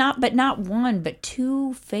 And then not one, but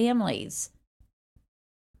two families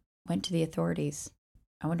went to the authorities.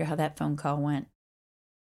 I wonder how that phone call went.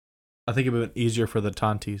 I think it would have been easier for the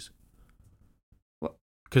Tantis. What?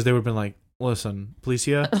 Because they would have been like, listen,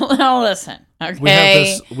 Policia, No, listen.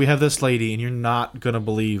 Okay. we have this lady, and you're not going to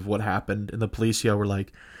believe what happened. And the Policia were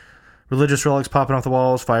like, religious relics popping off the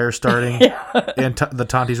walls, fire starting. And the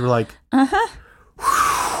Tantis were like,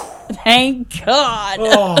 Thank God.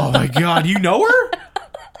 oh my God, you know her?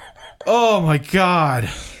 Oh my God.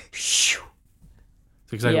 It's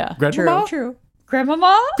like, Yeah, Grandmama? true.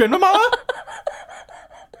 Grandmama? Grandmama?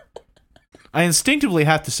 I instinctively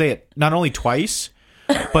have to say it not only twice,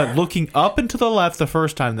 but looking up and to the left the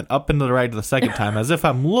first time, then up and to the right the second time, as if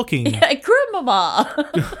I'm looking Grandmama.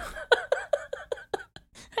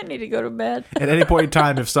 I need to go to bed. at any point in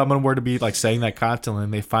time. If someone were to be like saying that constantly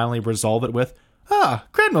and they finally resolve it with,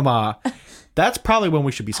 Grandmama, that's probably when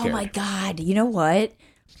we should be scared. Oh my God. You know what?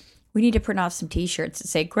 We need to print off some t-shirts that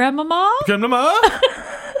say Grandmama. Grandmama?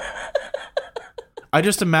 I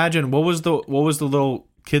just imagine what was the little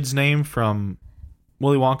kid's name from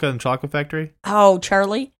Willy Wonka and Chocolate Factory? Oh,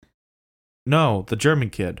 Charlie? No, the German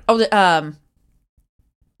kid. Oh,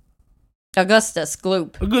 Augustus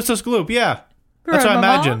Gloop. Augustus Gloop, yeah. That's what I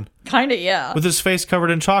imagine. Kind of, yeah. With his face covered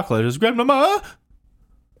in chocolate. His Grandmama.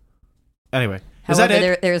 Anyway, is However, that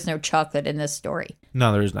it? there is no chocolate in this story.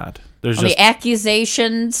 No, there is not. There's Only just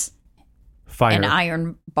accusations fire and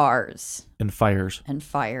iron bars and fires. and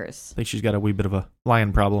fires. I think she's got a wee bit of a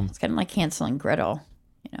lion problem. It's kind of like Hansel and Gretel,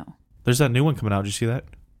 There's that new one coming out. Did you see that?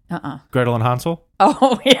 Uh-uh. Gretel and Hansel?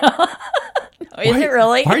 Oh, yeah. Is it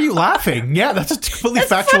really? Why are you laughing? Yeah, that's a completely That's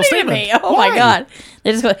factual funny statement. to me. Oh, Why? my God.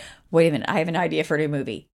 They just go, wait a minute. I have an idea for a new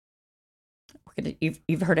movie.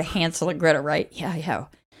 You've heard of Hansel and Gretel, right? Yeah, yeah.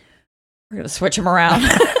 We're going to switch them around.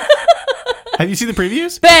 Have you seen the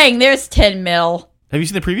previews? Bang, there's 10 mil. Have you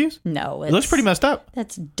seen the previews? No. It looks pretty messed up.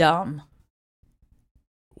 That's dumb.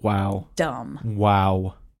 Wow. Dumb.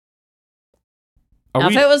 Wow. Now,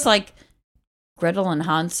 if it was like Gretel and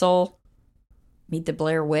Hansel meet the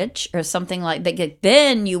Blair Witch or something like that,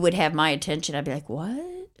 then you would have my attention. I'd be like,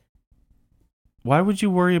 what? Why would you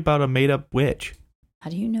worry about a made-up witch? How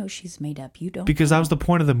do you know she's made up? You don't Because know. that was the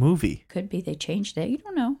point of the movie. Could be they changed it. You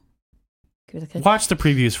don't know. Watch the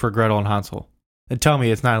previews for Gretel and Hansel and tell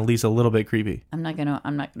me it's not at least a little bit creepy. I'm not gonna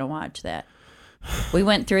watch that. We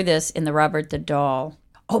went through this in the Robert the Doll.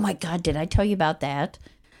 Oh my God, did I tell you about that?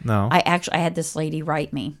 No. I had this lady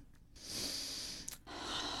write me.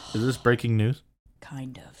 Is this breaking news?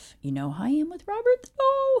 Kind of. You know how I am with Robert the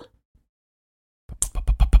Doll.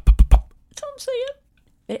 That's all I'm saying.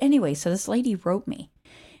 But anyway, so this lady wrote me,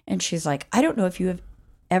 and she's like, I don't know if you have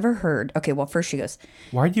ever heard. Okay, well, first she goes,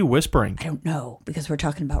 Why are you whispering? I don't know, because we're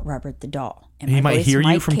talking about Robert the Doll. And He my might voice hear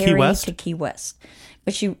you from Key carry West? to Key West.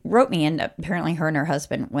 But she wrote me, and apparently her and her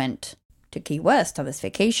husband went to Key West on this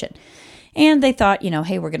vacation. And they thought,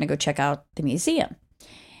 hey, we're going to go check out the museum.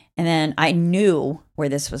 And then I knew where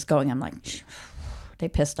this was going. I'm like, they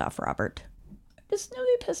pissed off Robert. I just knew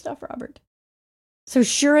they pissed off Robert. So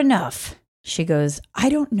sure enough, she goes, I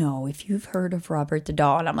don't know if you've heard of Robert the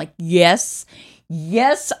Doll. And I'm like, yes,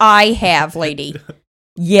 I have, lady.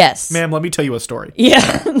 Yes. Ma'am, let me tell you a story.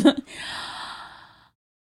 Yeah.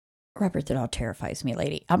 Robert the Doll terrifies me,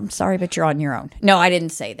 lady. I'm sorry, but you're on your own. No, I didn't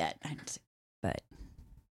say that. But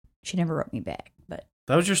she never wrote me back. But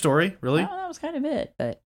That was your story? Really? that was kind of it.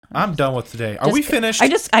 But I'm done with today. Are we finished? I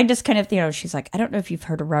just kind of, she's like, I don't know if you've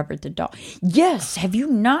heard of Robert the Doll. Yes. Have you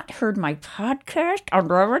not heard my podcast on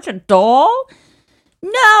Robert the Doll?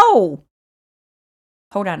 No.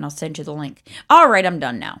 Hold on. I'll send you the link. All right. I'm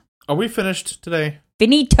done now. Are we finished today?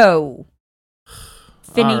 Finito.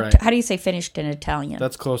 All right. How do you say finished in Italian?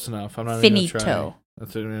 That's close enough. I'm not even going to try. Finito.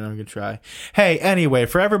 That's what I'm going to try. Hey, anyway,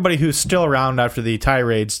 for everybody who's still around after the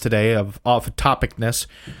tirades today of off-topicness,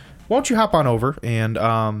 won't you hop on over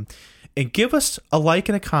and give us a like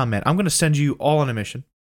and a comment? I'm going to send you all on a mission.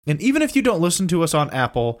 And even if you don't listen to us on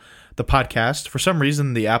Apple, the podcast, for some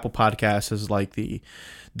reason, the Apple podcast is like the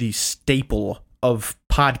staple of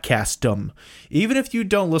podcastdom. Even if you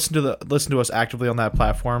don't listen to us actively on that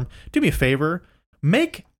platform, do me a favor,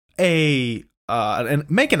 make an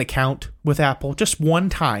account with Apple just one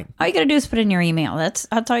time. All you gotta do is put in your email. That's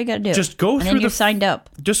all you gotta do. Just go and through then you've signed up.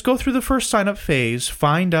 Just go through the first sign up phase,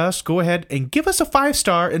 find us, go ahead and give us a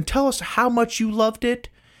 5-star and tell us how much you loved it.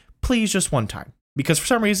 Please, just one time. Because for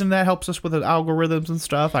some reason that helps us with the algorithms and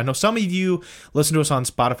stuff. I know some of you listen to us on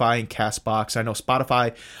Spotify and CastBox. I know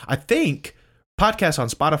Spotify, I think podcasts on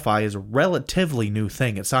Spotify is a relatively new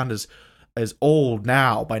thing. It's not as old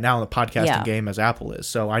by now in the podcasting game as Apple is.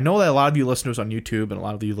 So I know that a lot of you listen to us on YouTube and a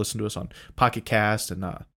lot of you listen to us on Pocket Cast and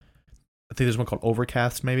I think there's one called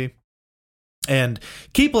Overcast maybe. And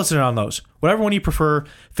keep listening on those. Whatever one you prefer,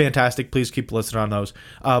 fantastic. Please keep listening on those.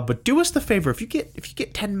 But do us the favor, if you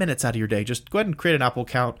get 10 minutes out of your day, just go ahead and create an Apple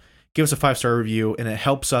account, give us a 5-star review, and it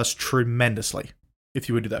helps us tremendously if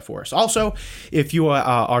you would do that for us. Also, if you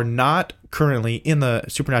are not currently in the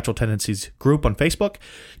Supernatural Tendencies group on Facebook,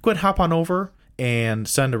 go ahead and hop on over and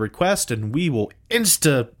send a request, and we will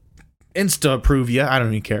insta approve you. I don't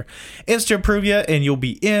even care. Insta approve you, and you'll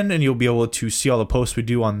be in, and you'll be able to see all the posts we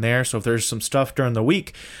do on there. So if there's some stuff during the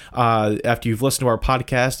week, after you've listened to our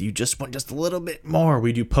podcast, you just want just a little bit more,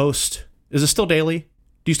 we do post. Is it still daily?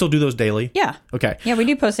 Do you still do those daily? Yeah. Okay. Yeah, we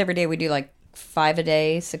do post every day. We do like 5 a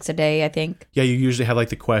day, 6 a day, I think. Yeah, you usually have like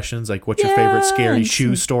the questions, like what's your favorite scary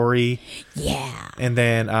shoe story? Yeah. And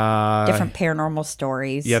then different paranormal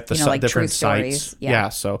stories. Yep, the like different true sites. stories. Yeah,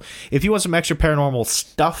 so if you want some extra paranormal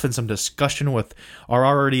stuff and some discussion with our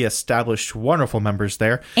already established wonderful members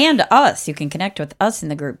there. And us. You can connect with us in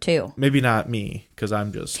the group too. Maybe not me, because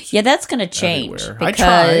I'm just Yeah, that's going to change. everywhere.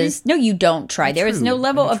 Because no, you don't try. There is no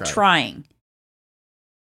level of try. trying.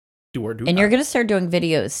 Do or do And not. you're going to start doing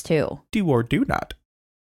videos too. Do or do not.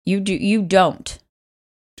 You don't.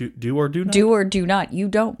 Do or do not. Do or do not. You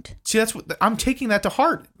don't. See, that's what I'm taking that to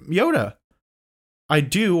heart. Yoda. I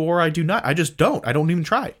do or I do not. I just don't. I don't even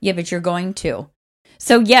try. Yeah, but you're going to.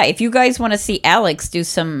 So yeah, if you guys want to see Alex do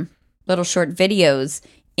some little short videos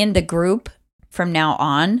in the group from now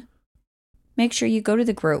on, make sure you go to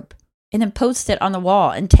the group and then post it on the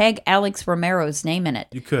wall and tag Alex Romero's name in it.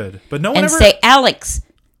 You could, but no one and ever say, Alex,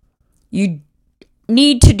 you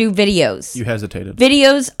need to do videos. You hesitated.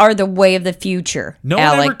 Videos are the way of the future. No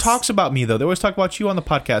Alex. one ever talks about me though. They always talk about you on the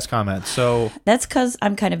podcast comments. So That's because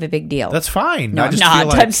I'm kind of a big deal. that's fine. No, I I'm just not. feel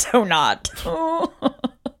like I'm so not.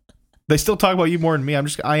 they still talk about you more than me.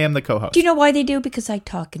 I am the co-host. Do you know why they do? Because I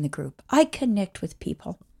talk in the group. I connect with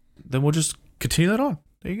people. Then we'll just continue that on.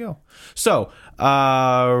 There you go. So,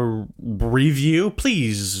 review,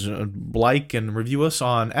 please like and review us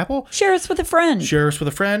on Apple. Share us with a friend. Share us with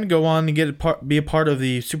a friend. Go on and be a part of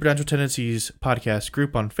the Supernatural Tendencies podcast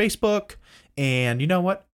group on Facebook. And you know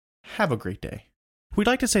what? Have a great day. We'd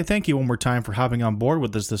like to say thank you one more time for hopping on board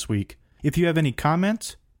with us this week. If you have any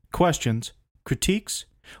comments, questions, critiques,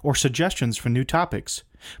 or suggestions for new topics,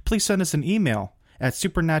 please send us an email at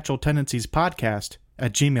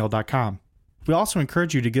supernaturaltendentiespodcast@gmail.com. We also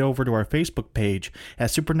encourage you to get over to our Facebook page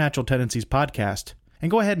at Supernatural Tendencies Podcast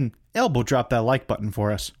and go ahead and elbow drop that like button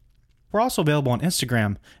for us. We're also available on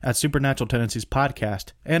Instagram at Supernatural Tendencies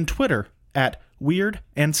Podcast and Twitter at Weird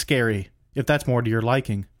and Scary, if that's more to your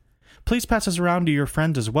liking. Please pass us around to your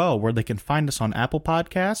friends as well, where they can find us on Apple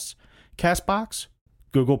Podcasts, CastBox,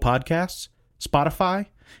 Google Podcasts, Spotify,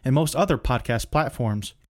 and most other podcast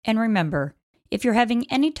platforms. And remember, if you're having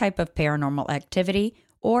any type of paranormal activity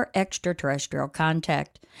or extraterrestrial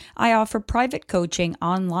contact, I offer private coaching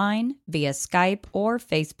online via Skype or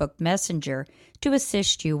Facebook Messenger to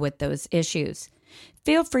assist you with those issues.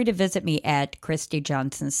 Feel free to visit me at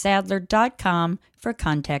ChristyJohnsonSadler.com for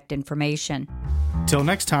contact information. Till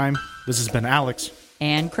next time, this has been Alex.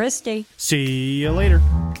 And Christy. See you later.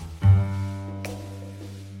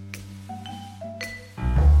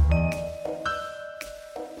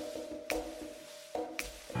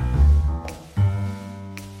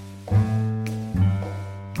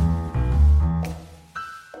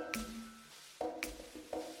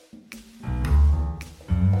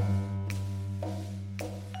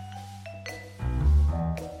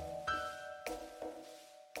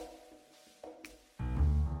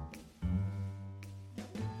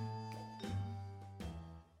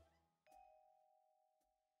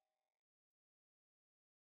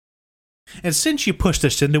 And since you pushed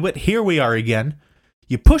us into it, here we are again.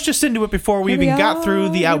 You pushed us into it before we even got through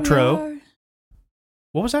the outro.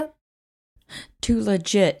 What was that? Too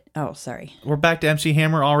legit. Oh, sorry. We're back to MC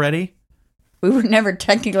Hammer already? We were never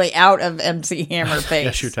technically out of MC Hammer face.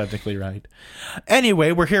 Yes, you're technically right.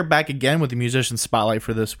 Anyway, we're here back again with the Musician Spotlight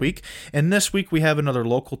for this week. And this week we have another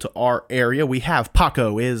local to our area. We have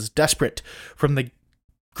Paco is Desperate from the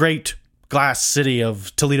great glass city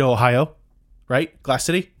of Toledo, Ohio. Right? Glass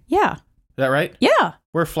City? Yeah. Is that right? Yeah.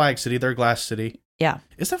 We're Flag City. They're Glass City. Yeah.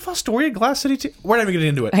 Is that Fostoria Glass City too? We're not even getting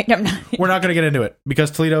into it. I'm not. We're not going to get into it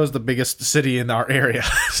because Toledo is the biggest city in our area.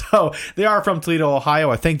 So they are from Toledo,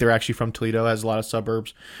 Ohio. I think they're actually from Toledo. It has a lot of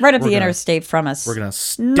suburbs. Right up the interstate from us. We're going to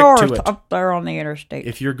stick north to it. Up there on the interstate.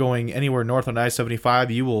 If you're going anywhere north on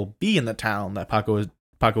I-75, you will be in the town that Paco is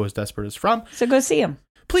Desperate is from. So go see them.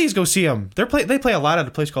 Please go see them. They play a lot at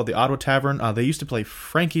a place called the Ottawa Tavern. They used to play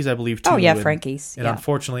Frankie's, I believe, too. Oh, yeah, Frankie's. And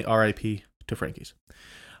unfortunately, R.I.P. to Frankie's.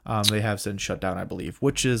 They have since shut down, I believe,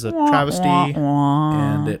 which is a travesty,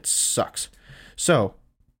 and it sucks. So,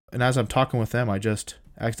 and as I'm talking with them, I just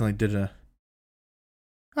accidentally did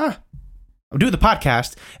I'm doing the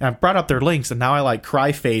podcast, and I brought up their links, and now I,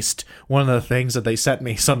 cry-faced one of the things that they sent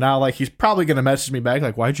me. So now, he's probably going to message me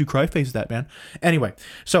back, why'd you cry-face that, man? Anyway,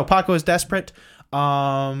 so Paco is Desperate.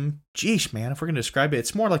 Geesh, man, if we're going to describe it,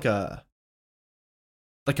 it's more like a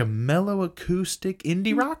mellow acoustic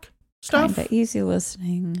indie rock stuff. Kinda easy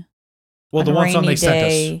listening. Well, the one song they sent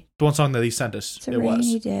us. The one song that he sent us. It's a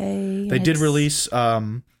rainy day. They did release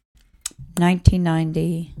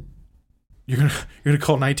 1990. You're gonna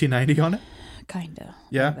call 1990 on it? Kinda.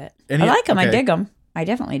 Yeah. I like them. Okay. I dig them. I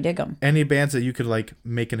definitely dig them. Any bands that you could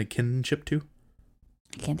make an kinship to?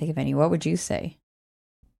 I can't think of any. What would you say?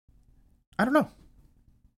 I don't know.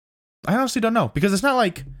 I honestly don't know because it's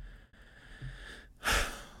not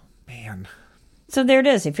man. So there it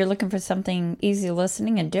is. If you're looking for something easy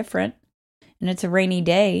listening and different, and it's a rainy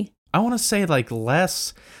day, I want to say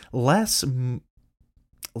less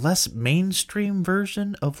mainstream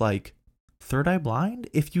version of Third Eye Blind.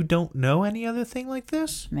 If you don't know any other thing like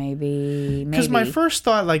this, maybe. Because my first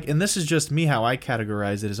thought, and this is just me how I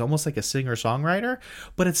categorize it, is almost like a singer songwriter,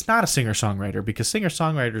 but it's not a singer songwriter because singer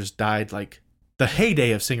songwriters died the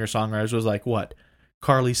heyday of singer songwriters was what?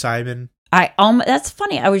 Carly Simon. That's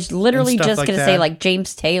funny. I was literally just going to say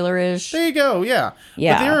James Taylor-ish. There you go. Yeah.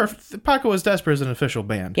 Yeah. But Paco is Desperate as an official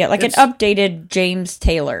band. Yeah. An updated James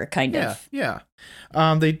Taylor kind of. Yeah.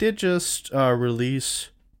 They did just release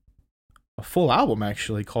a full album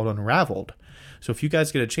actually called Unraveled. So if you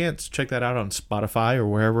guys get a chance, check that out on Spotify or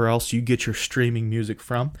wherever else you get your streaming music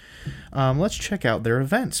from. Let's check out their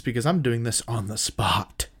events because I'm doing this on the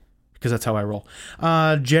spot because that's how I roll.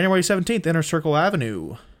 January 17th, Inner Circle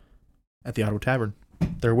Avenue. At the Ottawa Tavern.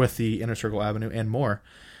 They're with the Inner Circle Avenue and more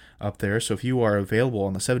up there. So if you are available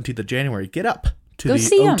on the 17th of January, get up to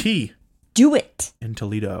the OT. Do it. In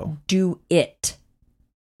Toledo. Do it.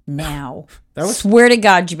 now. That was- Swear to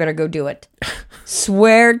God, you better go do it.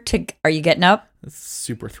 Swear to... Are you getting up? That's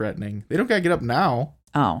super threatening. They don't gotta get up now.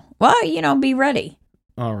 Oh. Well, be ready.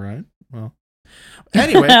 All right. Well.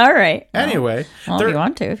 Anyway. All right. Anyway. Well, if you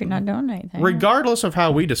want to, if you're not doing anything. Regardless of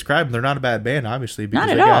how we describe them, they're not a bad band, obviously. Because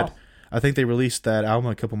Not at all. I think they released that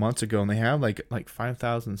album a couple months ago, and they have like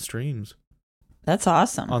 5,000 streams That's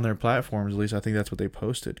awesome. on their platforms. At least I think that's what they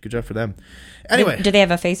posted. Good job for them. Anyway. Do they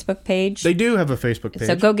have a Facebook page? They do have a Facebook page.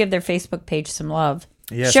 So go give their Facebook page some love.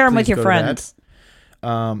 Yes, Share them please with your go to that. friends.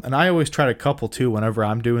 And I always try to couple too whenever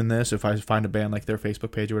I'm doing this. If I find a band like their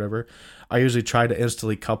Facebook page or whatever, I usually try to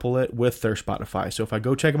instantly couple it with their Spotify. So if I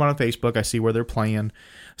go check them out on Facebook, I see where they're playing,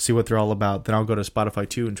 see what they're all about. Then I'll go to Spotify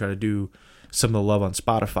too and try to do some of the love on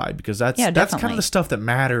Spotify, because that's kind definitely. of the stuff that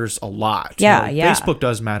matters a lot. Yeah, You know, yeah. Facebook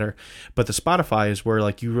does matter, but the Spotify is where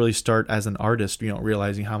like you really start as an artist,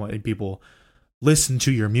 realizing how many people listen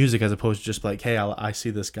to your music as opposed to just like, hey, I see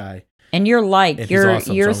this guy. And you're And he's you're awesome,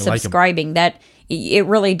 so I'm gonna like him. subscribing. That it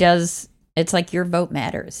really does. It's like your vote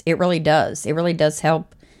matters. It really does. It really does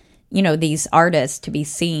help, these artists to be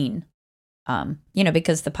seen.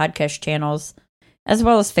 Because the podcast channels, as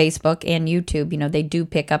well as Facebook and YouTube, they do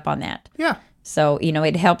pick up on that. Yeah. So,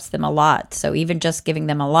 it helps them a lot. So even just giving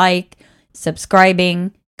them a like,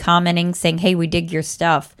 subscribing, commenting, saying, hey, we dig your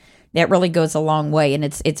stuff, that really goes a long way, and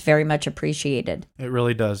it's very much appreciated. It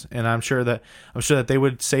really does, and I'm sure that they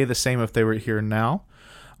would say the same if they were here now.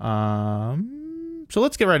 So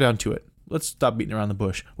let's get right down to it. Let's stop beating around the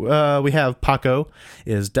bush. We have Paco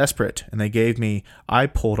is Desperate, and they gave me I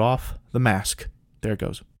Pulled Off the Mask. There it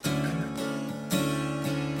goes.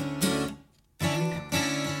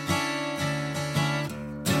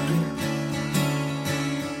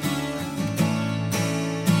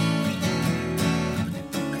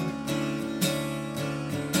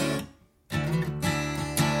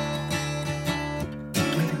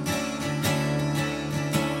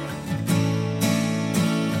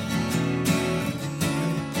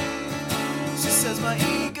 She says my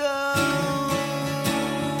ego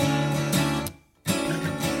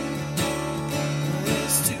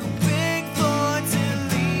is too big for to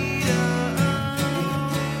lead her.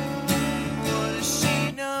 What does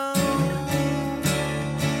she know?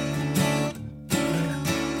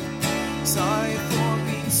 Sorry.